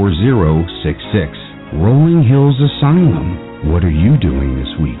 585-502-4066. Rolling Hills Asylum. What are you doing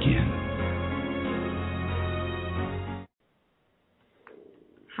this weekend?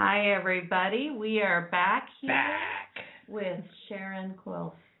 Hi, everybody. We are back here with Sharon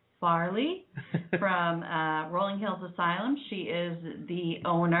Quill Farley from Rolling Hills Asylum. She is the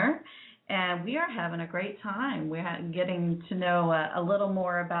owner, and we are having a great time. We're getting to know a little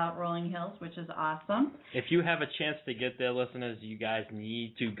more about Rolling Hills, which is awesome. If you have a chance to get there, listeners, you guys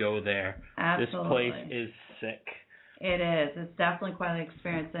need to go there. Absolutely. This place is sick. It is. It's definitely quite an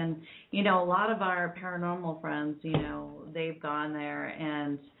experience. And, you know, a lot of our paranormal friends, you know, they've gone there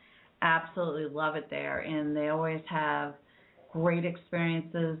and absolutely love it there. And they always have great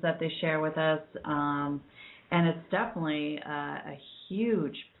experiences that they share with us. And it's definitely a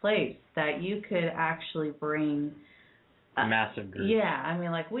huge place that you could actually bring a massive group. Yeah. I mean,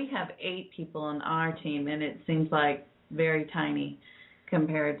 like, we have 8 people on our team, and it seems like very tiny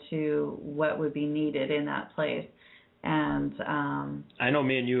compared to what would be needed in that place. And I know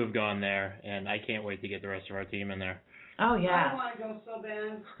me and you have gone there, and I can't wait to get the rest of our team in there. Oh, yeah. I want to go so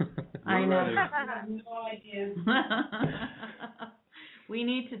bad. I know. I have no idea. We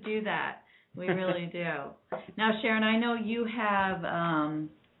need to do that. We really do. Now, Sharon, I know you have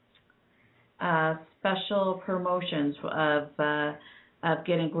special promotions of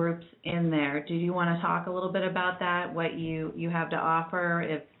getting groups in there. Do you want to talk a little bit about that, what you have to offer,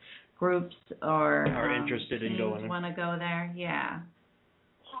 if groups are interested in going, want to go there? Yeah.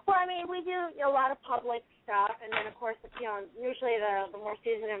 Well, I mean, we do a lot of public stuff, and then, of course, you know, usually the more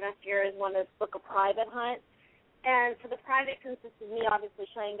seasoned investigators want to book a private hunt. And for the private, consists of me obviously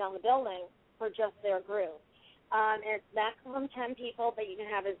shutting down the building for just their group. It's maximum 10 people, but you can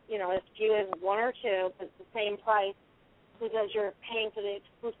have as few as 1 or 2, but it's the same price because you're paying for the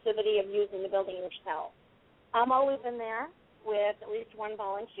exclusivity of using the building yourself. I'm always in there with at least 1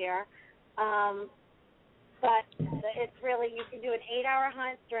 volunteer. But it's really, you can do an 8-hour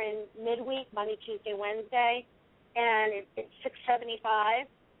hunt during midweek, Monday, Tuesday, Wednesday, and it's $675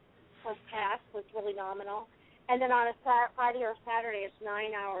 plus tax, so it's really nominal. And then on a Friday or Saturday, it's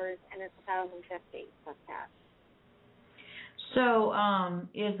 9 hours, and it's $1,050 plus tax. So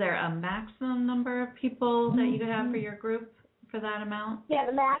is there a maximum number of people that you could have for your group for that amount? Yeah,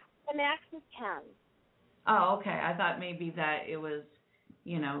 the max is 10. Oh, okay. I thought maybe that it was,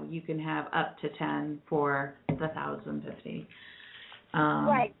 you know, you can have up to 10 for the $1,050.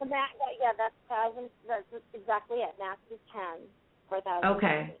 Right. The max, yeah, that's 1,000. That's exactly it. Max is 10 for $1,050.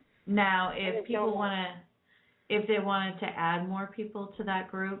 Okay. Now, if people if they wanted to add more people to that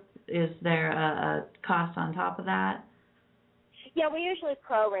group, is there a cost on top of that? Yeah, we usually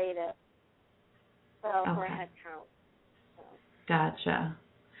prorate it. So for a head count. So. Gotcha.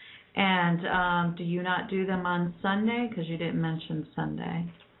 And do you not do them on Sunday? Because you didn't mention Sunday.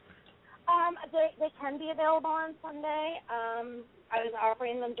 They can be available on Sunday. I was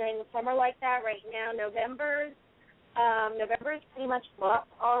offering them during the summer like that. Right now, November's pretty much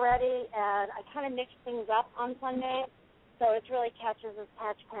booked already, and I kind of mix things up on Sunday, so it's really catch as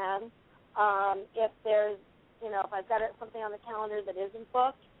catch can. If there's if I've got something on the calendar that isn't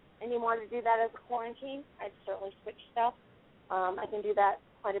booked and you want to do that as a quarantine, I'd certainly switch stuff. I can do that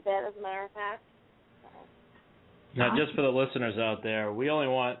quite a bit, as a matter of fact. Now, just for the listeners out there, we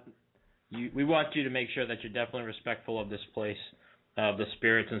want you to make sure that you're definitely respectful of this place, of the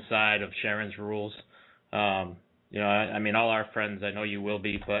spirits inside, of Sharon's rules. All our friends, I know you will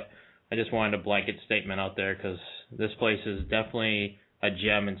be, but I just wanted a blanket statement out there because this place is definitely a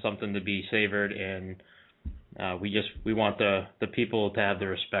gem and something to be savored, and we want the people to have the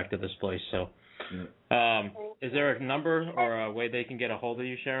respect of this place. So, is there a number or a way they can get a hold of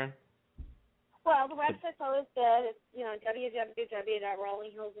you, Sharon? Well, the website's always good. It's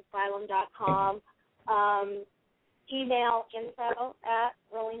www.rollinghillsasylum.com. Email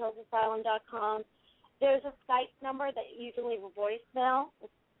info@rollinghillsasylum.com. There's a Skype number that you can leave a voicemail.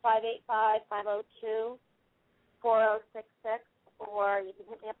 It's 585-502-4066, or you can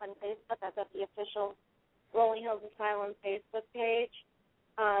hit me up on Facebook. I've got the official Rolling Hills Asylum Facebook page.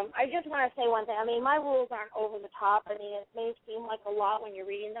 I just want to say one thing. I mean, my rules aren't over the top. I mean, it may seem like a lot when you're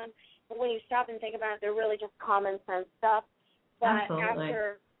reading them, but when you stop and think about it, they're really just common sense stuff. But Absolutely.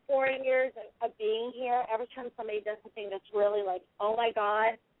 After 4 years of being here, every time somebody does something that's really like, oh, my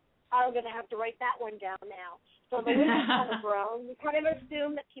God, I'm going to have to write that one down now. So the list has kind of grown. You kind of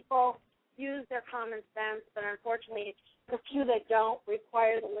assume that people use their common sense, but unfortunately, the few that don't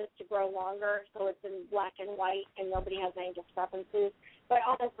require the list to grow longer, so it's in black and white and nobody has any discrepancies. But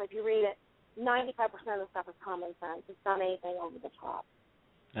honestly, if you read it, 95% of the stuff is common sense. It's not anything over the top.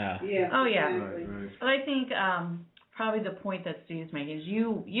 Yeah. Oh, yeah. Exactly. But I think probably the point that Steve's making is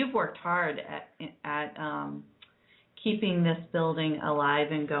you've worked hard at keeping this building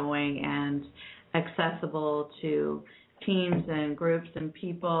alive and going and accessible to teams and groups and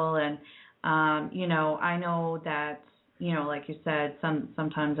people. And, I know that, like you said,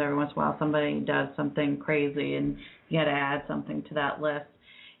 sometimes every once in a while somebody does something crazy and you got to add something to that list.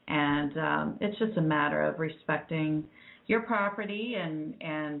 And it's just a matter of respecting your property and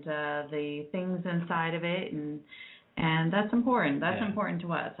the things inside of it, and that's important. That's important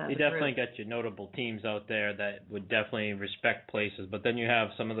to us as You a definitely group. got your notable teams out there that would definitely respect places, but then you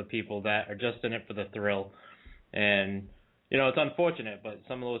have some of the people that are just in it for the thrill. And, it's unfortunate, but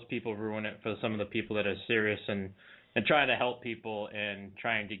some of those people ruin it for some of the people that are serious and trying to help people and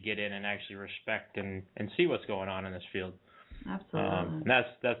trying to get in and actually respect and see what's going on in this field. Absolutely. And that's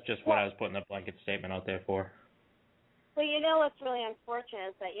just what I was putting a blanket statement out there for. Well, what's really unfortunate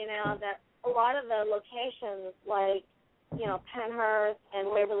is that, that a lot of the locations like, Paine House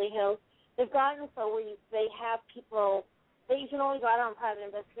and Waverly Hills, they've gotten so they have people, that you can only go out on private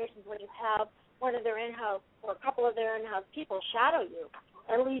investigations when you have one of their in-house or a couple of their in-house people shadow you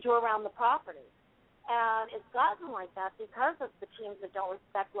and lead you around the property. And it's gotten like that because of the teams that don't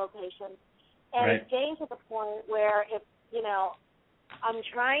respect locations. And Right. It's getting to the point where if, I'm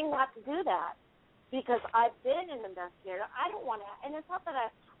trying not to do that because I've been an investigator. I don't want to, and it's not that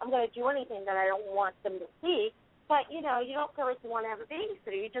I'm going to do anything that I don't want them to see, but, you don't feel like you want to have a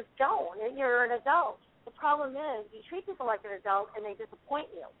babysitter. You just don't. And you're an adult. The problem is you treat people like an adult and they disappoint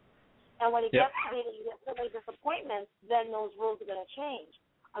you. And when it gets to be that you get so many disappointments, then those rules are going to change.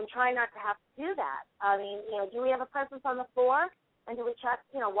 I'm trying not to have to do that. I mean, do we have a presence on the floor? And do we check,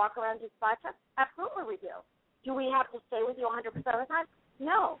 walk around, do spot checks? Absolutely we do. Do we have to stay with you 100% of the time?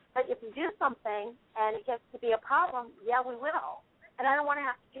 No. But if you do something and it gets to be a problem, yeah, we will. And I don't want to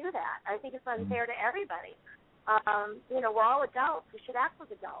have to do that. I think it's unfair to everybody. We're all adults. We should act like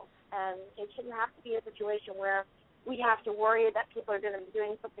adults. And it shouldn't have to be a situation where we have to worry that people are going to be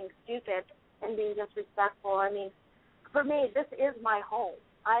doing something stupid and being disrespectful. I mean, for me, this is my home.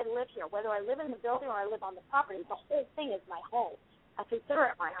 I live here. Whether I live in the building or I live on the property, the whole thing is my home. I consider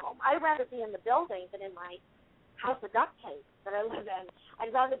it my home. I'd rather be in the building than in my house of duct tape that I live in.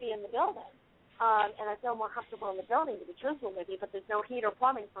 I'd rather be in the building. And I feel more comfortable in the building, to be truthful with you, but there's no heat or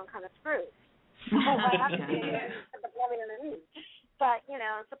plumbing, so I'm kind of screwed. I have to be in the plumbing underneath. But,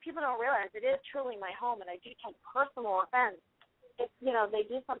 so people don't realize it is truly my home, and I do take personal offense if, they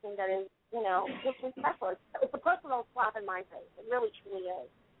do something that is, disrespectful. It's a personal slap in my face. It really, truly is.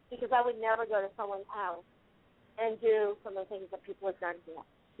 Because I would never go to someone's house and do some of the things that people have done here.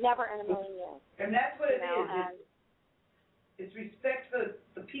 Never in a million years. And that's what it is. It's respect for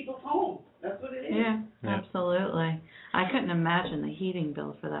the people's home. That's what it is. Yeah, absolutely. I couldn't imagine the heating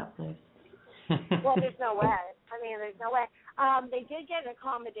bill for that place. Well, there's no way. I mean, there's no way. They did get an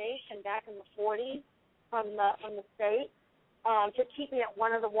accommodation back in the 40s from the state to keep it at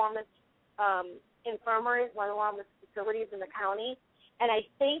one of the warmest infirmaries, one of the warmest facilities in the county. and I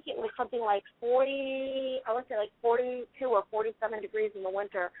think it was something like 42 or 47 degrees in the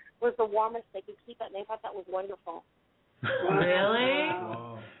winter was the warmest they could keep it, and they thought that was wonderful. Really?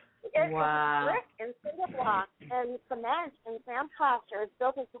 Wow. It was brick and cinder block and cement and sandplaster. It's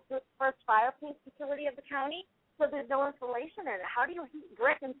built as the first fireplace facility of the county, so there's no insulation in it. How do you heat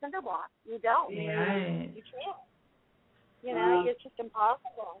brick and cinder block? You don't. Right. You can't. You know, it's just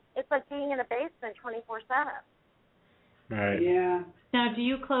impossible. It's like being in a basement 24/7. Right. Yeah. Now, do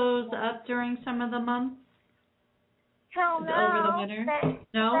you close up during some of the months? Hell no. Over the winter?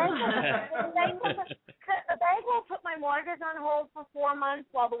 No? The bank will put my mortgage on hold for 4 months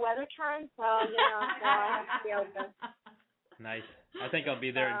while the weather turns, so, you know, so I have to be open. Nice. I think I'll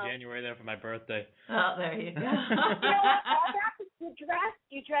be there in January there for my birthday. Oh, there you go. You know what? All that is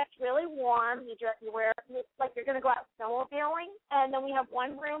you dress really warm. You wear like you're going to go out snowmobiling, and then we have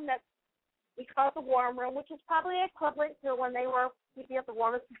one room that we call it the warm room, which is probably equivalent to when they were keeping up the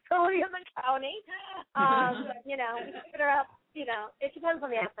warmest facility in the county. You know, we keep it up. You know, it depends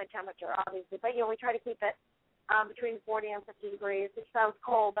on the outside temperature, obviously, but you know, we try to keep it between 40 and 50 degrees, which sounds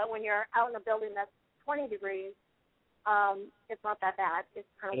cold, but when you're out in a building that's 20 degrees, it's not that bad. It's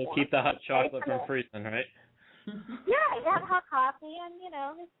kind of It'll warm. keep the hot chocolate from freezing, right? Yeah, you have hot coffee and, you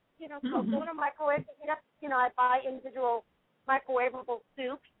know, go in a microwave to heat up. You know, I buy individual microwavable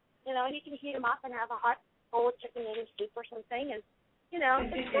soups, you know, and you can heat them up and have a hot bowl of chicken noodle soup or something. And, you know,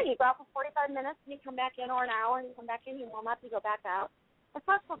 it's good. You go out for 45 minutes and you come back in, or an hour, and you come back in, you warm up, you go back out. It's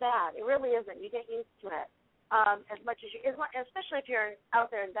not so bad. It really isn't. You get used to it as much as you, especially if you're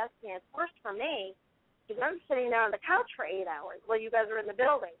out there investigating. It's worse for me because I'm sitting there on the couch for 8 hours while you guys are in the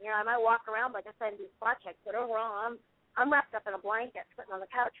building. You know, I might walk around, like I said, and do spot checks, but overall, I'm wrapped up in a blanket, sitting on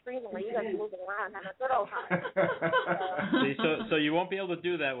the couch freezing while you guys are moving around, having a good old time. See, so you won't be able to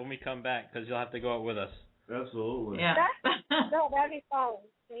do that when we come back because you'll have to go out with us. Absolutely. Yeah. No, that'd be fun.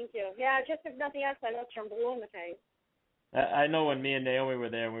 Thank you. Yeah, just if nothing else, I know turn blue in the face. I know when me and Naomi were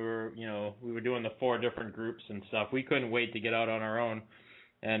there, we were doing the 4 different groups and stuff. We couldn't wait to get out on our own,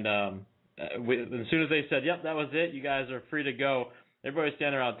 and as soon as they said, "Yep, that was it. You guys are free to go," everybody was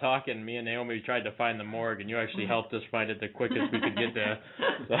standing around talking. Me and Naomi tried to find the morgue, and you actually helped us find it the quickest we could get there.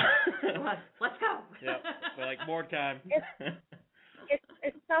 So. Let's go. Yeah, we're like, more time.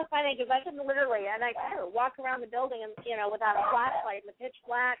 It's so funny because I can literally, and I walk around the building and, you know, without a flashlight in the pitch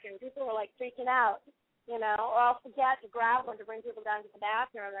black, and people were like freaking out, you know, or I'll forget to grab one to bring people down to the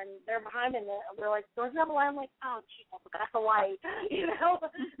bathroom, and they're behind me, and we're like, "Doors number one." I'm like, "Oh, geez, I forgot the light," you know.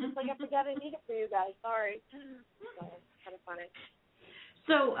 It's like I forgot I need it for you guys. Sorry. So it's kind of funny.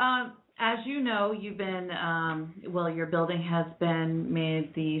 So, as you know, you've been, your building has been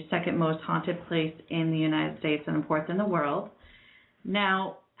made the second most haunted place in the United States and, of course, in the world.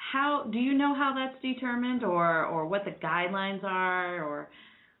 Now, how do you know how that's determined, or what the guidelines are, or?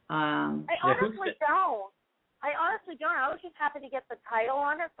 I honestly don't. I was just happy to get the title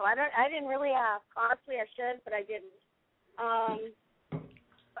on it, so I didn't really ask. Honestly, I should, but I didn't.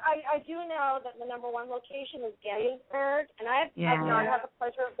 I do know that the number 1 location is Gettysburg, and I've not had the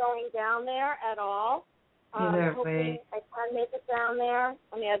pleasure of going down there at all. Hoping I can make it down there.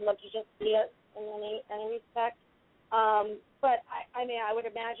 I mean, I'd love to just see it in any respect. But I would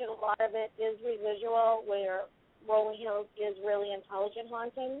imagine a lot of it is residual, where Rolling Hills is really intelligent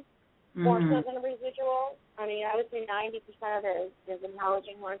haunting, more so than a residual. I mean, I would say 90% of it is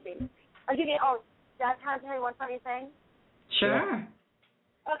intelligent haunting. I'll give you. Oh, can I tell you one funny thing? Sure.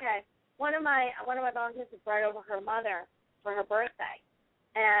 Okay. One of my volunteers had brought over her mother for her birthday,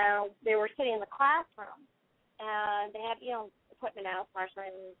 and they were sitting in the classroom, and they had, you know, equipment out,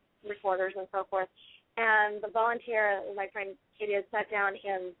 flashlights and recorders and so forth. And the volunteer, my friend Katie, had sat down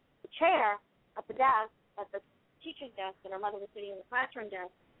in the chair at the desk, at the teacher's desk, and her mother was sitting in the classroom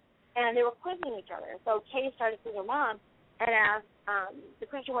desk, and they were quizzing each other. So Katie started to her mom and asked, the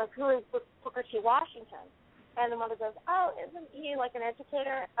question was, who is Booker T. Washington? And the mother goes, "Oh, isn't he like an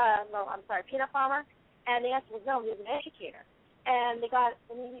educator? Peanut farmer?" And the answer was, no, he's an educator. And they got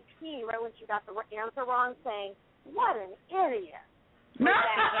an EVP right when she got the answer wrong, saying, "What an idiot."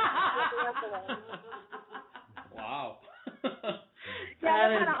 Wow. Yeah,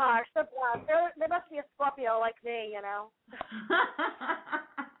 they're kind of harsh. They must be a Scorpio like me, you know.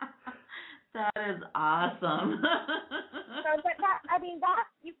 That is awesome. But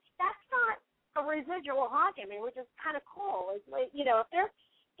that's not a residual haunting, I mean, which is kind of cool. It's like, you know, if they're,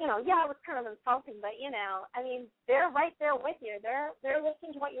 you know, yeah, it was kind of insulting, but, you know, I mean, they're right there with you. They're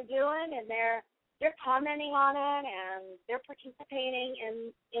listening to what you're doing, and they're commenting on it, and they're participating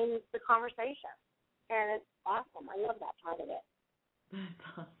in the conversation. And it's awesome. I love that part of it. That's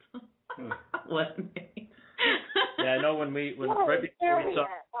awesome. What? Yeah, I know when right before we saw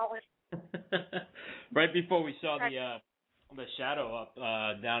right before we saw the shadow up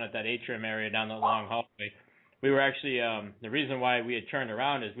down at that atrium area down the long hallway, we were actually the reason why we had turned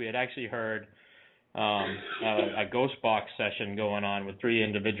around is we had actually heard a ghost box session going on with 3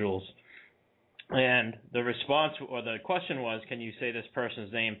 individuals, and the response or the question was, can you say this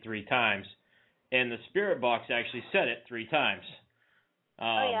person's name 3 times? And the spirit box actually said it 3 times,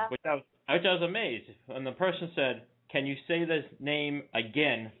 which I was amazed. And the person said, can you say this name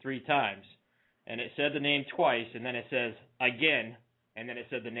again 3 times? And it said the name twice, and then it says again, and then it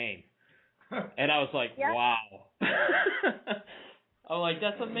said the name. And I was like, wow. I'm like,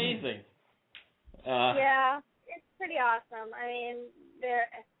 that's amazing. Yeah, it's pretty awesome. I mean,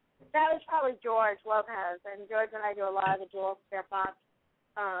 that was probably George Lopez, and George and I do a lot of the dual spirit box,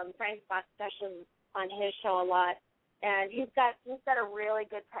 Frank's box sessions on his show a lot. And he's got a really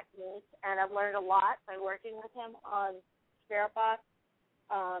good technique, and I've learned a lot by working with him on spirit box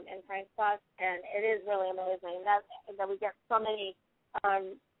and Frank's box, and it is really amazing that we get so many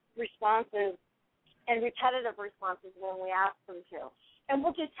responses and repetitive responses when we ask them to. And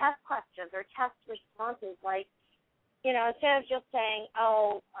we'll do test questions or test responses, like, you know, instead of just saying,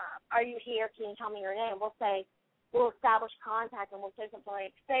 are you here, can you tell me your name, we'll establish contact, and we'll say something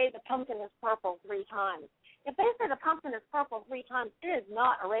like, say the pumpkin is purple 3 times. If they say the pumpkin is purple 3 times, it is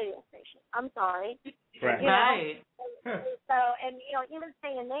not a radio station. I'm sorry. Right. You know? So, and, you know, even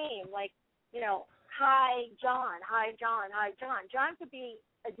saying a name, like, you know, hi, John, hi, John, hi, John. John could be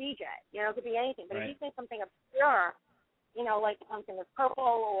a DJ, you know, it could be anything. But if you say something obscure, you know, like the pumpkin is purple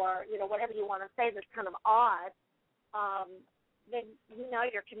or, you know, whatever you want to say that's kind of odd, then you know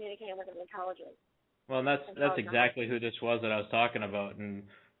you're communicating with an intelligence. Well, and that's exactly who this was that I was talking about. And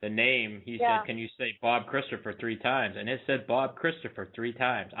the name, he said, can you say Bob Christopher 3 times? And it said Bob Christopher 3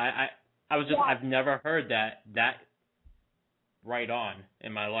 times. I was just, I've never heard that right on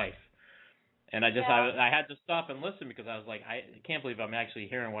in my life. And I had to stop and listen because I was like, I can't believe I'm actually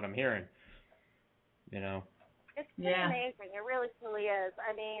hearing what I'm hearing. You know? It's pretty amazing. It really, truly is.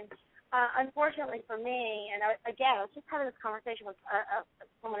 I mean, unfortunately for me, and I was just having this conversation with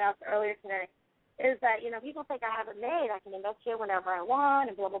someone else earlier today, is that, you know, people think I have it made. I can investigate whenever I want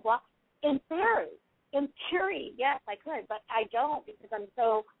and blah, blah, blah. In theory, yes, I could, but I don't because I'm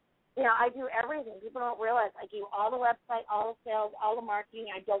so, you know, I do everything. People don't realize I do all the website, all the sales, all the marketing.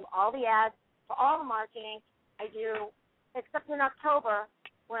 I do all the ads for all the marketing. I do, except in October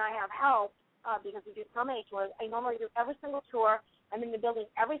when I have help because we do so many tours. I normally do every single tour. I'm in the building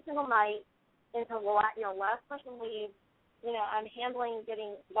every single night until the last person leaves. You know, I'm handling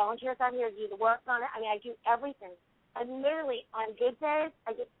getting volunteers out here to do the work on it. I mean, I do everything. I'm literally, on good days,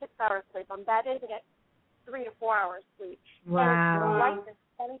 I get 6 hours sleep. On bad days, I get 3 to 4 hours sleep. Wow. And it's like this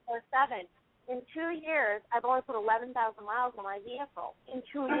 24/7. In 2 years, I've only put 11,000 miles on my vehicle in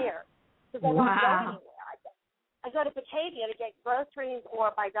 2 years. Because I don't go anywhere. I go to Batavia to get groceries or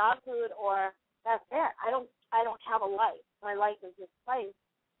buy dog food, or that's it. I don't have a life. My life is this place.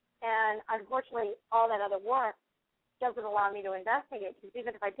 And unfortunately, all that other work doesn't allow me to investigate, because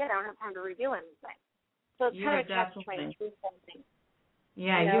even if I did, I don't have time to redo anything. So it's kind of catch-22 something.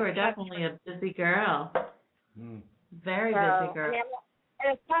 Yeah, you are definitely a busy girl. Very busy girl. I mean,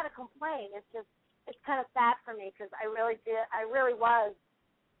 and it's not a complaint. It's kind of sad for me because I really was,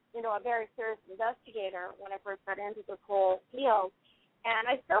 you know, a very serious investigator when I first got into this whole field. And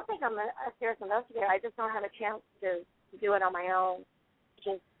I still think I'm a serious investigator. I just don't have a chance to do it on my own,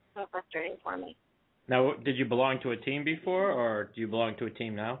 which is so frustrating for me. Now, did you belong to a team before, or do you belong to a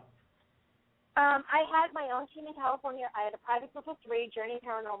team now? I had my own team in California. I had a private group of 3, Journey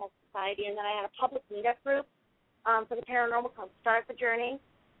Paranormal Society, and then I had a public meetup group for the paranormal called S.T.U.R.S the Journey.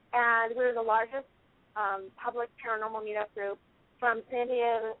 And we were the largest public paranormal meetup group from San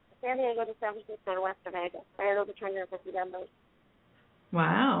Diego to San Francisco to West Vegas. I had over 250 members.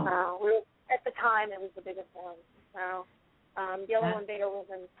 Wow. At the time, it was the biggest one. So the other one bigger was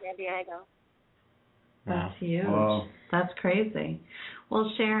in San Diego. That's huge. Wow. That's crazy.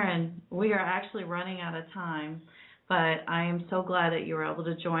 Well, Sharon, we are actually running out of time, but I am so glad that you were able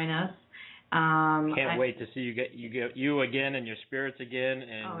to join us. Can't wait to see you again and your spirits again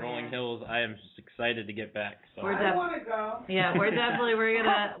in Rolling Hills. I am excited to get back. So. I want to go. Yeah, we're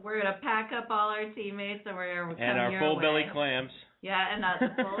gonna pack up all our teammates and we're gonna come and our full belly clams. Yeah, and the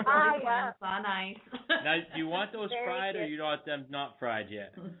full belly clams on ice. Now, do you want those fried or you want them not fried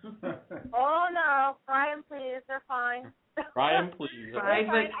yet? Oh no, fry them please. They're fine. Fry them please. Fried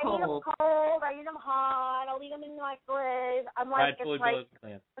but cold. I eat them cold. I eat them hot. I'll eat them in the microwave. I'm like, it's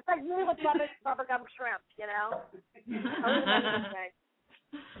like me with bubblegum shrimp, you know.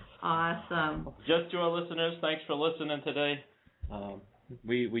 Awesome. Just to our listeners, thanks for listening today.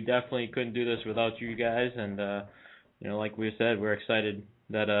 We definitely couldn't do this without you guys, and like we said, we're excited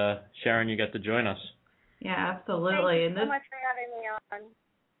that Sharon, you got to join us. Yeah, absolutely. Thank you so much for having me on.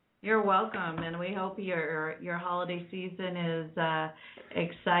 You're welcome, and we hope your holiday season is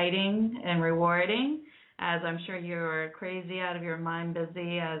exciting and rewarding, as I'm sure you're crazy out of your mind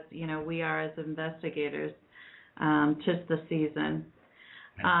busy, as we are as investigators. Just the season.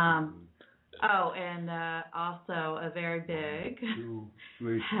 And also a very big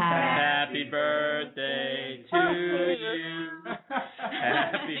happy birthday to you.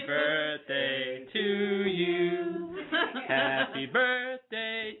 Happy birthday to you. Happy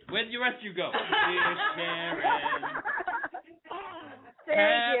birthday. Where did the rest of you go? Dear Sharon.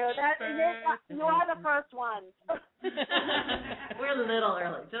 Thank you. You are the first one. We're a little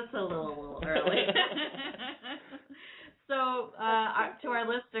early, just a little early. So, to our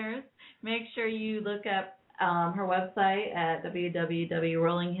listeners, make sure you look up her website at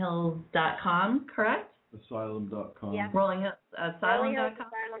www.rollinghills.com, correct? Asylum.com. Yeah.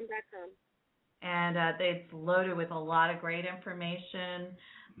 Asylum.com. And it's loaded with a lot of great information,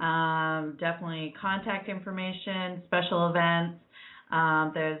 definitely contact information, special events.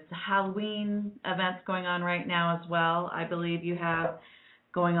 There's Halloween events going on right now as well. I believe you have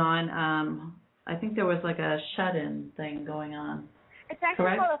going on, I think there was like a shut-in thing going on. It's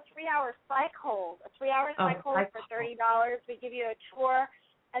actually called a 3-hour psych hold. A 3-hour psych hold for $30. We give you a tour,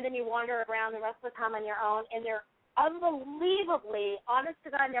 and then you wander around the rest of the time on your own. And they're unbelievably, honest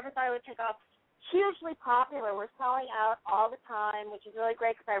to God, I never thought it would take off, hugely popular. We're selling out all the time, which is really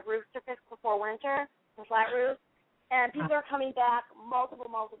great because our roofs are fixed before winter, the flat roofs. And people are coming back multiple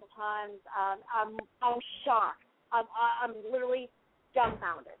times. I'm shocked. I'm literally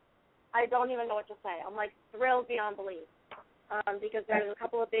dumbfounded. I don't even know what to say. I'm like thrilled beyond belief because there's a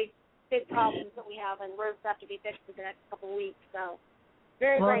couple of big problems that we have, and roofs have to be fixed in the next couple of weeks. So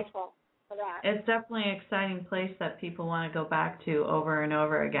very grateful for that. It's definitely an exciting place that people want to go back to over and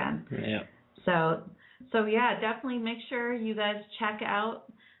over again. Yeah. So yeah, definitely make sure you guys check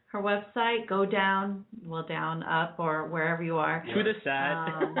out her website. Go down, up, or wherever you are. To the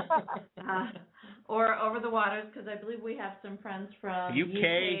side. Or over the waters, because I believe we have some friends from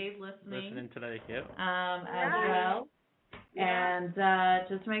UK listening today, yep. As well. And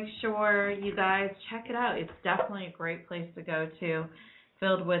just make sure you guys check it out. It's definitely a great place to go to,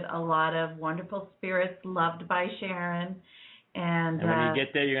 filled with a lot of wonderful spirits loved by Sharon. And when you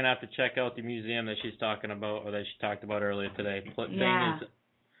get there, you're going to have to check out the museum that she's talking about, or that she talked about earlier today. Paine is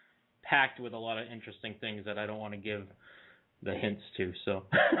packed with a lot of interesting things that I don't want to give the hints to, so.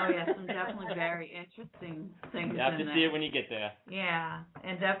 Some definitely very interesting things. You have to see it when you get there. Yeah,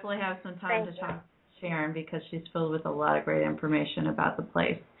 and definitely have some time to talk to Sharon because she's filled with a lot of great information about the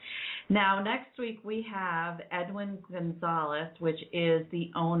place. Now, next week we have Edwin Gonzalez, which is the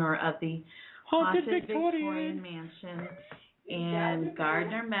owner of the Haunted Victorian Mansion in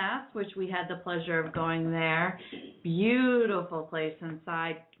Gardner, Mass., which we had the pleasure of going there. Beautiful place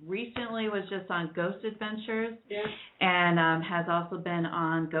inside. Recently was just on Ghost Adventures and has also been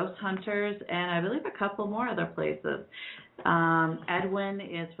on Ghost Hunters and I believe a couple more other places. Edwin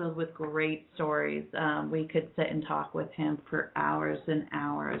is filled with great stories. We could sit and talk with him for hours and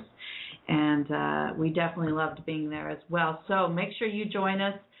hours, and we definitely loved being there as well. So make sure you join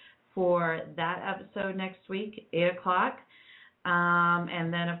us for that episode next week, 8 o'clock.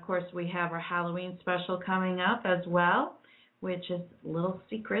 And then, of course, we have our Halloween special coming up as well, which is little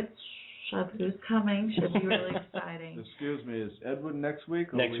secrets of who's coming. Should be really exciting. Excuse me, is Edwin next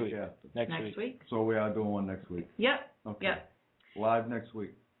week or next week week after? Next week. So we are doing one next week? Yep. Okay. Yep. Live next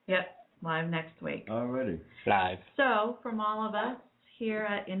week? Yep. Live next week. Alrighty. Live. So, from all of us here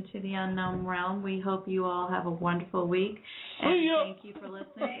at Into the Unknown Realm, we hope you all have a wonderful week. And thank you for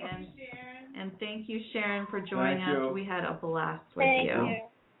listening. And thank you, Sharon, for joining us. We had a blast with you.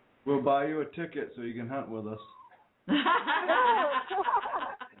 We'll buy you a ticket so you can hunt with us.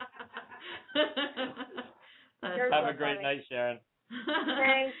 Have a great night, Sharon.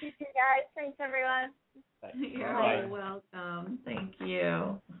 Thanks, you two guys. Thanks, everyone. Thanks. You're welcome. Thank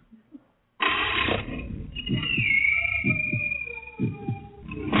you.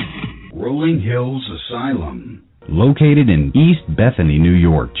 Rolling Hills Asylum. Located in East Bethany, New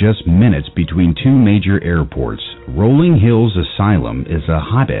York, just minutes between two major airports, Rolling Hills Asylum is a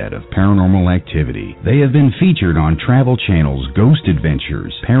hotbed of paranormal activity. They have been featured on Travel Channel's Ghost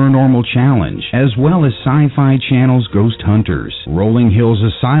Adventures, Paranormal Challenge, as well as Sci-Fi Channel's Ghost Hunters. Rolling Hills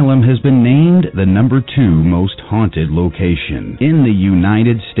Asylum has been named the #2 most haunted location in the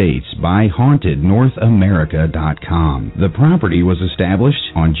United States by HauntedNorthAmerica.com. The property was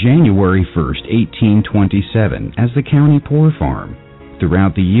established on January 1st, 1827 as the county poor farm.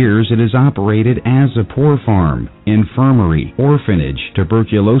 Throughout the years, it is operated as a poor farm, infirmary, orphanage,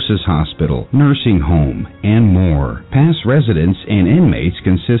 tuberculosis hospital, nursing home, and more. Past residents and inmates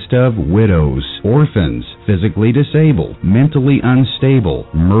consist of widows, orphans, physically disabled, mentally unstable,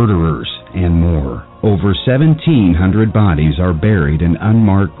 murderers, and more. Over 1,700 bodies are buried in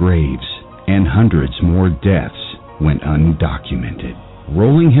unmarked graves, and hundreds more deaths went undocumented.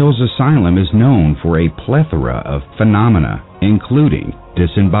 Rolling Hills Asylum is known for a plethora of phenomena, including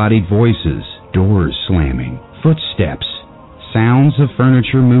disembodied voices, doors slamming, footsteps, sounds of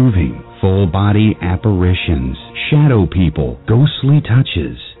furniture moving, full-body apparitions, shadow people, ghostly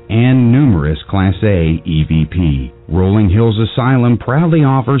touches, and numerous Class A EVP. Rolling Hills Asylum proudly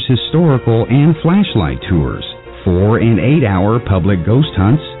offers historical and flashlight tours, 4- and 8-hour public ghost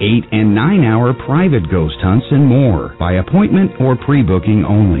hunts, 8- and 9-hour private ghost hunts, and more, by appointment or pre-booking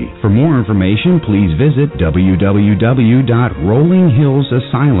only. For more information, please visit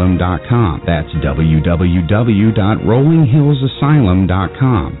www.rollinghillsasylum.com. That's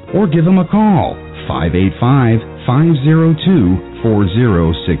www.rollinghillsasylum.com. Or give them a call,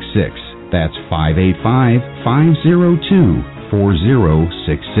 585-502-4066. That's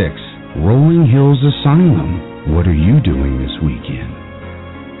 585-502-4066. Rolling Hills Asylum. What are you doing this weekend?